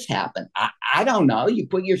did this happen? I don't know. You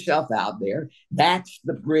put yourself out there. That's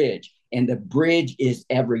the bridge. And the bridge is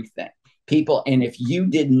everything. People, and if you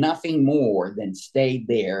did nothing more than stay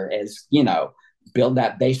there as, build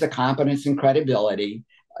that basic competence and credibility,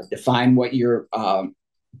 define what your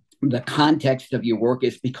the context of your work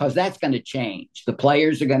is, because that's going to change. The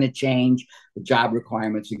players are going to change. The job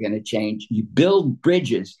requirements are going to change. You build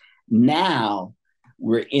bridges. Now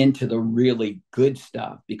we're into the really good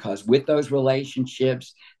stuff, because with those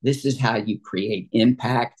relationships, this is how you create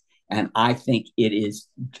impact. And I think it is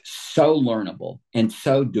so learnable and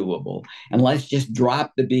so doable. And let's just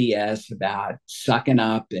drop the BS about sucking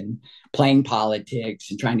up and playing politics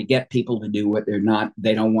and trying to get people to do what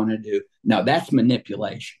they don't want to do. No, that's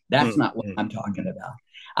manipulation. That's not what I'm talking about.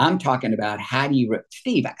 I'm talking about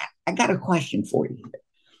Steve, I got a question for you.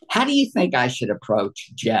 How do you think I should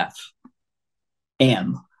approach Jeff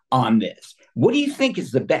M on this? What do you think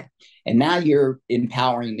is the best? And now you're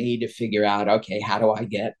empowering me to figure out, okay, how do I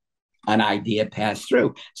get an idea passed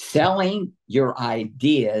through? Selling your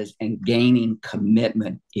ideas and gaining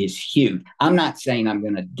commitment is huge. I'm not saying I'm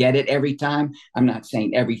going to get it every time. I'm not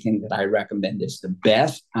saying everything that I recommend is the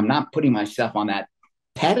best. I'm not putting myself on that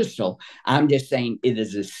pedestal. I'm just saying it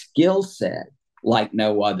is a skill set like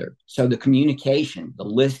no other. So the communication,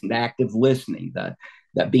 the active listening, the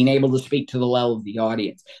being able to speak to the level of the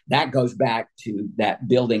audience, that goes back to that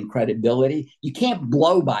building credibility. You can't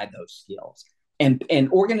blow by those skills. And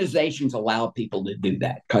organizations allow people to do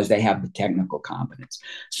that because they have the technical competence.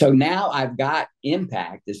 So now I've got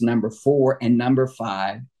impact as number 4, and number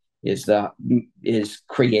 5 is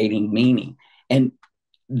creating meaning. And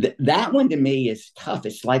that one to me is tough.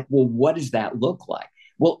 It's like, well, what does that look like?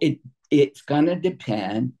 Well, it's going to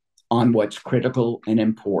depend on what's critical and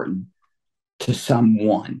important to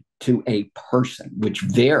someone, to a person, which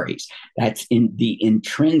varies. That's in the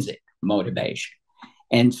intrinsic motivation.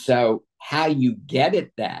 And so how you get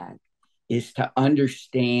at that is to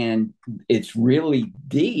understand it's really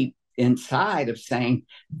deep inside of saying,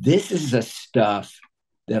 this is the stuff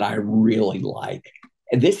that I really like.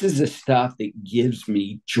 And this is the stuff that gives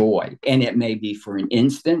me joy. And it may be for an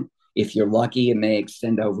instant. If you're lucky, it may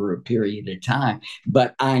extend over a period of time,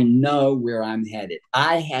 but I know where I'm headed.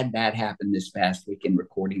 I had that happen this past week in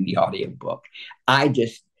recording the audiobook. I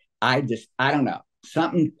don't know,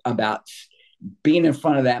 something about being in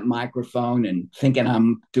front of that microphone and thinking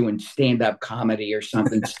I'm doing stand-up comedy or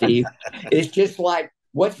something, Steve. It's just like,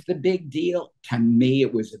 what's the big deal? To me,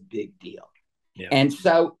 it was a big deal. Yeah. And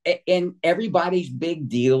so, and everybody's big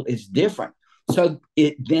deal is different. So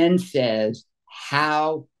it then says,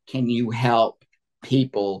 how can you help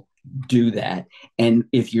people do that? And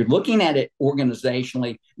if you're looking at it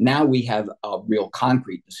organizationally, now we have a real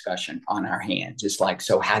concrete discussion on our hands. It's like,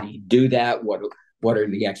 so how do you do that? What are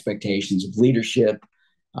the expectations of leadership?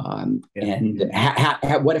 And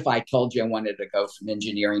what if I told you I wanted to go from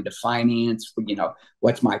engineering to finance?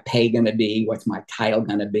 What's my pay going to be? What's my title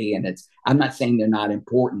going to be? And I'm not saying they're not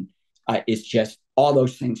important. It's just all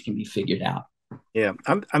those things can be figured out. Yeah,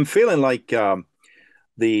 I'm feeling like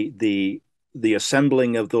the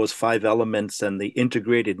assembling of those 5 elements and the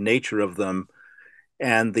integrated nature of them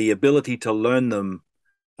and the ability to learn them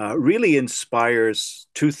really inspires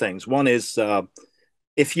 2 things. One is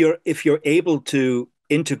if you're able to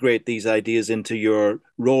integrate these ideas into your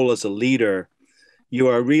role as a leader, you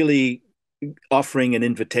are really offering an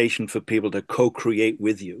invitation for people to co-create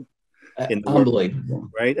with you. Unbelievable.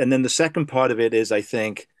 Work, right? And then the second part of it is, I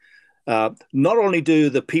think, not only do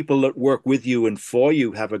the people that work with you and for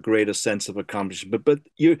you have a greater sense of accomplishment, but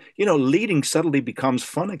leading suddenly becomes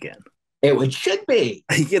fun again. It should be,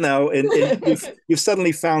 and you've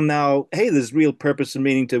suddenly found now, hey, there's real purpose and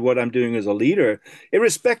meaning to what I'm doing as a leader,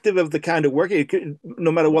 irrespective of the kind of work,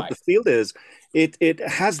 no matter what the field is. It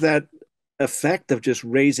has that effect of just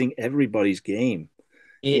raising everybody's game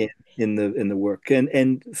in the work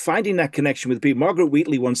and finding that connection with people. Margaret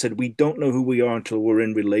Wheatley once said, "We don't know who we are until we're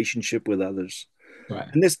in relationship with others." Right.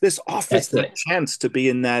 And this offers that chance to be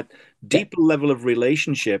in that deeper level of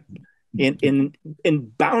relationship. In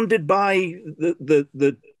bounded by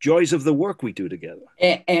the joys of the work we do together.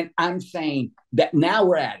 And I'm saying that now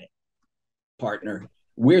we're at it, partner.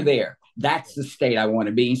 We're there. That's the state I want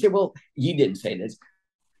to be. You say, well, you didn't say this.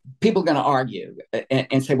 people are going to argue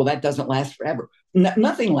and say, well, that doesn't last forever.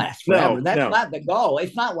 Nothing lasts forever. No, That's no. not the goal.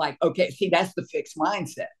 It's not like, okay, see, that's the fixed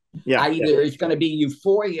mindset. Yeah, Either it's going to be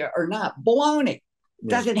euphoria or not. Baloney. It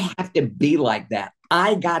doesn't have to be like that.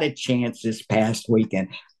 I got a chance this past weekend.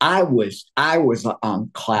 I was on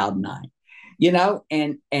cloud nine,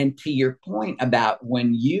 and to your point about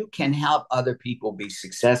when you can help other people be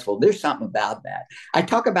successful, there's something about that. I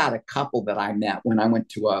talk about a couple that I met when I went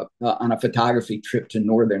to on a photography trip to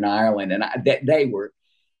Northern Ireland, and they were,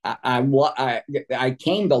 I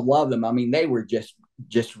came to love them. I mean, they were just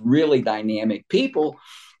really dynamic people,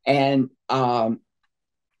 and the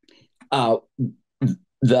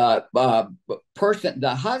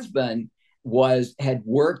husband had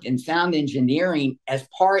worked in sound engineering as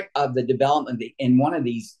part of the development in one of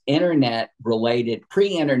these pre-internet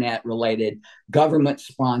related government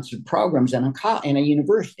sponsored programs in a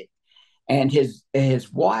university, and his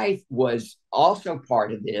wife was also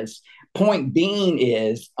part of this. Point being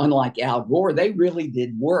is, unlike Al Gore, they really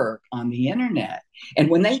did work on the internet, and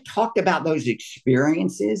when they talked about those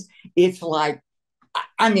experiences, it's like,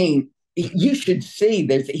 I mean, you should see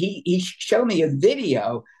this. He showed me a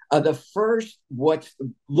video of the first, what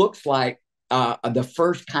looks like the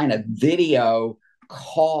first kind of video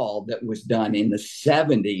call that was done in the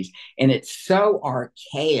 70s. And it's so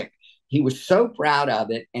archaic. He was so proud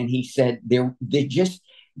of it. And he said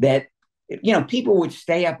people would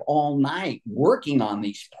stay up all night working on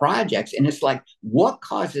these projects. And it's like, what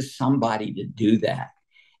causes somebody to do that?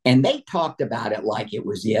 And they talked about it like it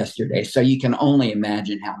was yesterday. So you can only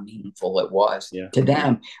imagine how meaningful it was to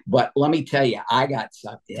them. But let me tell you, I got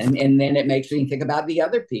sucked in. And then it makes me think about the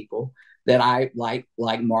other people that I like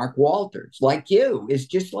Mark Walters, like you. It's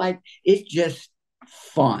just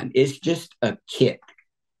fun. It's just a kick.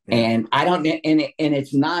 Yeah. And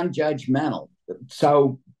it's non-judgmental.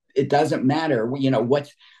 So it doesn't matter,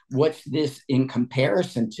 what's this in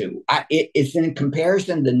comparison to? It's in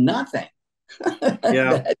comparison to nothing.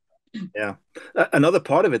 Yeah. Another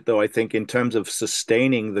part of it, though, I think, in terms of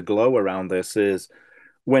sustaining the glow around this, is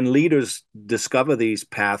when leaders discover these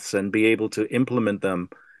paths and be able to implement them,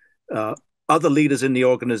 other leaders in the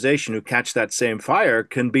organization who catch that same fire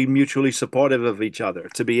can be mutually supportive of each other,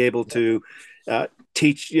 to be able to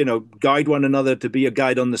teach, guide one another, to be a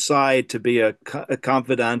guide on the side, to be a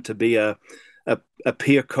confidant, to be a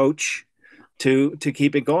peer coach. To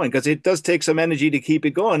keep it going, because it does take some energy to keep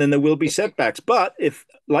it going, and there will be setbacks. But if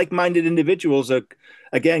like-minded individuals are,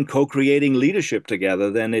 again, co-creating leadership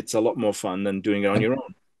together, then it's a lot more fun than doing it on your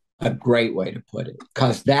own. A great way to put it,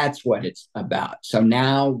 because that's what it's about. So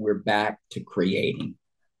now we're back to creating.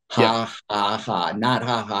 Ha, not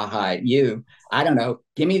ha, ha, ha at you. I don't know.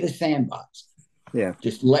 Give me the sandbox. Yeah.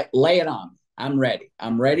 Just lay it on. I'm ready.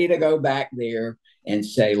 I'm ready to go back there and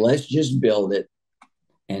say, let's just build it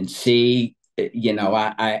and see.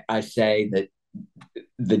 I say that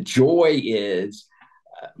the joy is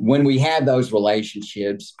when we have those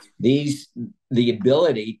relationships, the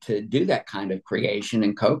ability to do that kind of creation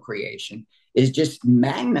and co-creation is just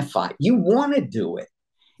magnified. You want to do it.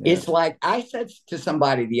 Yeah. It's like I said to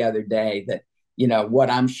somebody the other day that,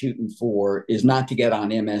 what I'm shooting for is not to get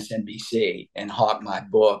on MSNBC and hawk my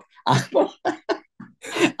book. I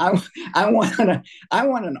want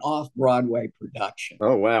an off-Broadway production.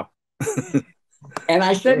 Oh, wow. And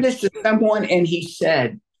I said this to someone, and he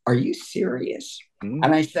said, "Are you serious?" And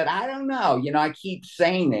I said, "I don't know. I keep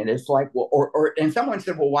saying it. It's like, well, and someone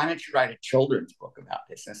said, well, why don't you write a children's book about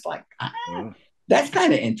this?" And it's like, that's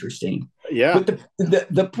kind of interesting. Yeah. But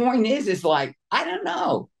the point is like, I don't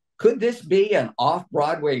know. Could this be an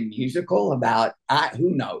off-Broadway musical about? Who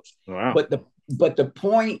knows? Wow. But the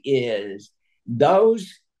point is,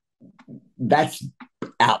 that's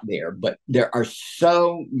out there, but there are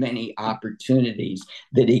so many opportunities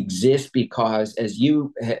that exist because, as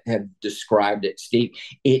you have described it, Steve,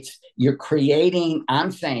 you're creating,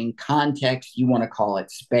 I'm saying context, you want to call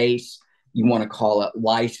it space, you want to call it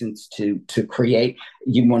license to create,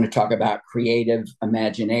 you want to talk about creative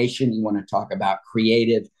imagination, you want to talk about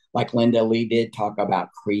creative, like Linda Lee did, talk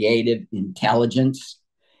about creative intelligence.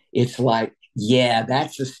 It's like, yeah,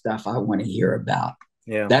 that's the stuff I want to hear about.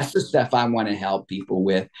 Yeah, that's the stuff I want to help people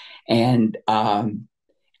with. And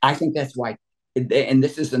I think that's why, and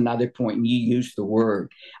this is another point, and you used the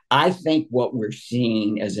word, I think what we're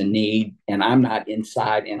seeing as a need, and I'm not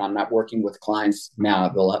inside and I'm not working with clients now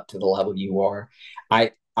up to the level you are.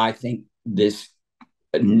 I think this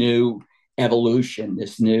new evolution,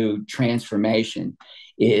 this new transformation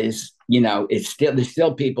is, there's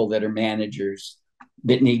still people that are managers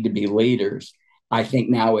that need to be leaders. I think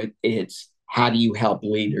now it's, how do you help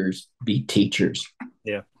leaders be teachers?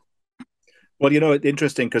 Yeah. Well,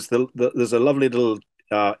 interesting because there's a lovely little,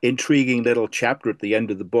 intriguing little chapter at the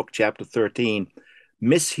end of the book, chapter 13,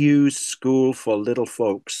 Miss Hughes' School for Little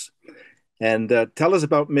Folks. And tell us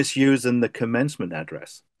about Miss Hughes and the commencement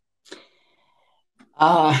address.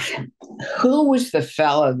 Uh, who was the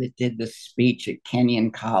fellow that did the speech at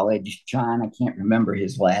Kenyon College? John, I can't remember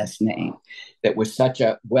his last name. That was such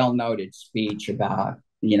a well-noted speech about,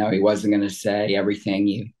 he wasn't going to say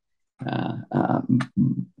everything uh, um,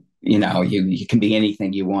 you can be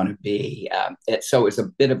anything you want to be. So it's a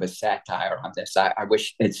bit of a satire on this. I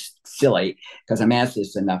wish it's silly because I'm asked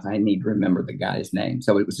this enough. I need to remember the guy's name.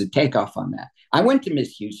 So it was a takeoff on that. I went to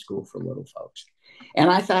Miss Hughes School for Little Folks.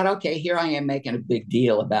 And I thought, okay, here I am making a big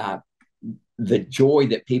deal about the joy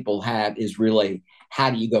that people have is really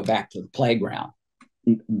how do you go back to the playground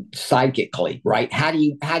psychically, right? How do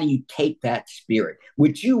you take that spirit,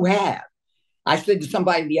 which you have? I said to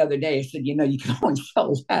somebody the other day, I said, you can always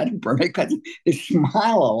tell Laddenberg because they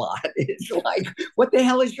smile a lot. It's like, what the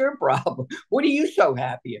hell is your problem? What are you so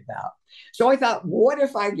happy about? So I thought, what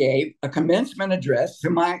if I gave a commencement address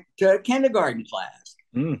to a kindergarten class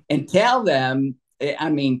and tell them,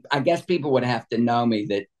 I guess people would have to know me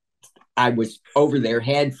that I was over their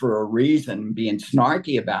head for a reason, being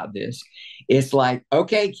snarky about this. It's like,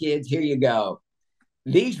 okay, kids, here you go.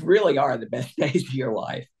 These really are the best days of your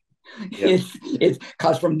life. Yeah. It's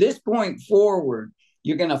because from this point forward,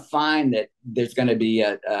 you're going to find that there's going to be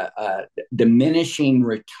a diminishing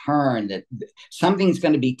return, that something's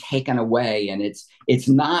going to be taken away. And it's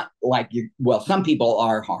not like some people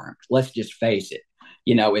are harmed. Let's just face it.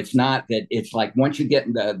 It's not that. It's like once you get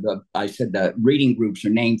in I said the reading groups are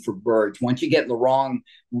named for birds. Once you get in the wrong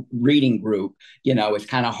reading group, it's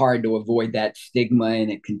kind of hard to avoid that stigma, and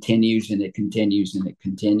it continues and it continues and it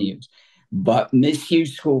continues. But Miss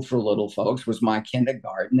Hughes School for Little Folks was my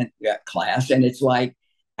kindergarten class. And it's like,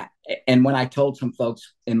 and when I told some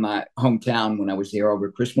folks in my hometown when I was there over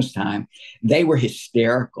Christmas time, they were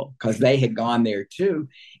hysterical because they had gone there too.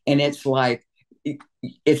 And it's like,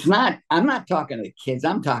 I'm not talking to kids,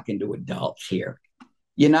 I'm talking to adults here.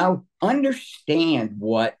 Understand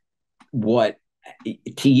what,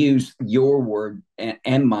 to use your word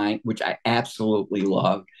and mine, which I absolutely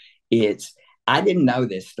love, I didn't know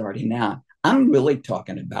this starting out. I'm really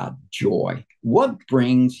talking about joy. What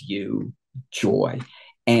brings you joy?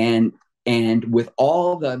 And with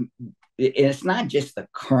all it's not just the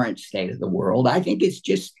current state of the world. I think it's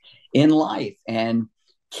just in life. And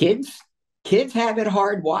kids have it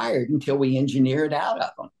hardwired until we engineer it out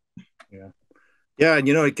of them. Yeah. Yeah. And,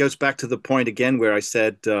 it goes back to the point again where I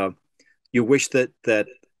said, you wish that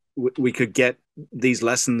we could get these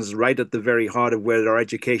lessons right at the very heart of where our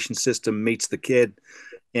education system meets the kid.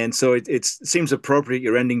 And so it seems appropriate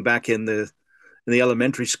you're ending back in the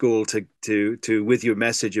elementary school to with your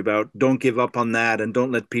message about don't give up on that and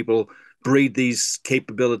don't let people breed these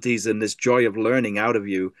capabilities and this joy of learning out of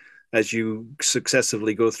you as you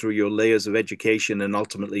successively go through your layers of education and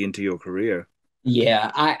ultimately into your career. Yeah,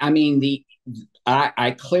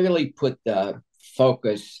 I clearly put the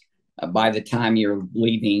focus by the time you're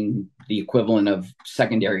leaving the equivalent of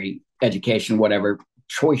secondary education, whatever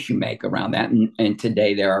choice you make around that. And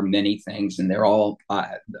today there are many things, and they're all,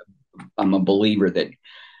 I'm a believer that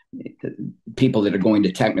people that are going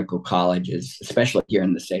to technical colleges, especially here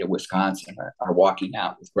in the state of Wisconsin, are walking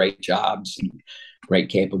out with great jobs and great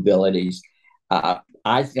capabilities.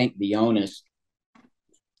 I think the onus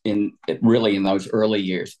in those early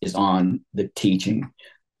years is on the teaching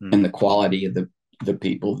and the quality of the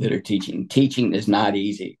people that are teaching. Teaching is not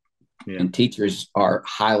easy. Yeah. And teachers are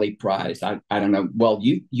highly prized. I don't know. Well,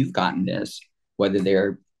 you've gotten this, whether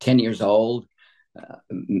they're 10 years old,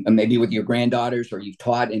 maybe with your granddaughters, or you've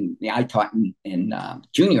taught I taught in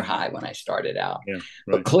junior high when I started out. Yeah, right.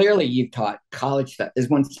 But clearly you've taught college stuff. Is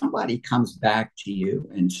when somebody comes back to you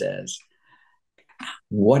and says,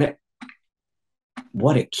 what a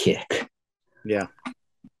kick. Yeah.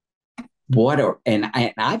 And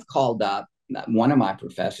I've called up one of my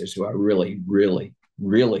professors who I really, really,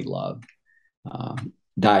 really love,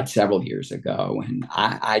 died several years ago. And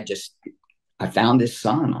I found his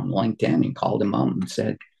son on LinkedIn and called him up and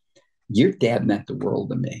said, your dad meant the world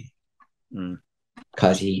to me.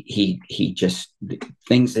 Because he just,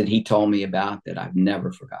 things that he told me about that I've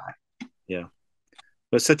never forgotten. Yeah.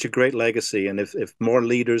 It's such a great legacy. And if more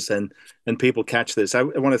leaders and people catch this, I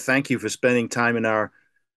want to thank you for spending time in our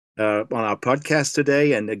on our podcast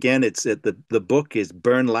today. And again, it's the book is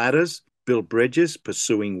Burn Ladders, Build Bridges,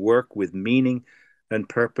 Pursuing Work with Meaning and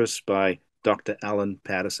Purpose by Dr. Alan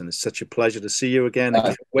Patterson. It's such a pleasure to see you again. I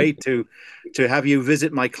can't wait to have you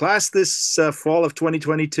visit my class this fall of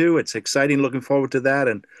 2022. It's exciting. Looking forward to that.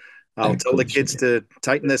 And I'll tell the kids to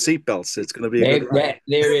tighten their seatbelts. It's going to be a good ride.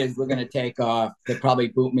 There is. We're going to take off. They'll probably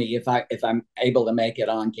boot me if I'm able to make it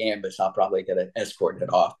on campus. I'll probably get escorted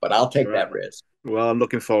off, but I'll take that risk. Well, I'm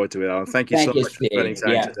looking forward to it, Alan. Thank you so much for spending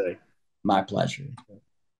time today. My pleasure.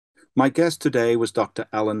 My guest today was Dr.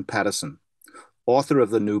 Alan Patterson, author of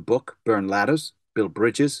the new book, Burn Ladders, Build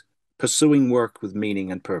Bridges, Pursuing Work with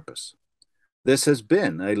Meaning and Purpose. This has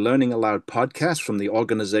been a Learning Aloud podcast from the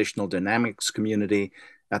Organizational Dynamics community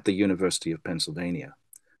at the University of Pennsylvania.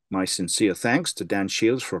 My sincere thanks to Dan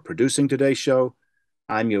Shields for producing today's show.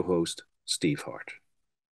 I'm your host, Steve Hart.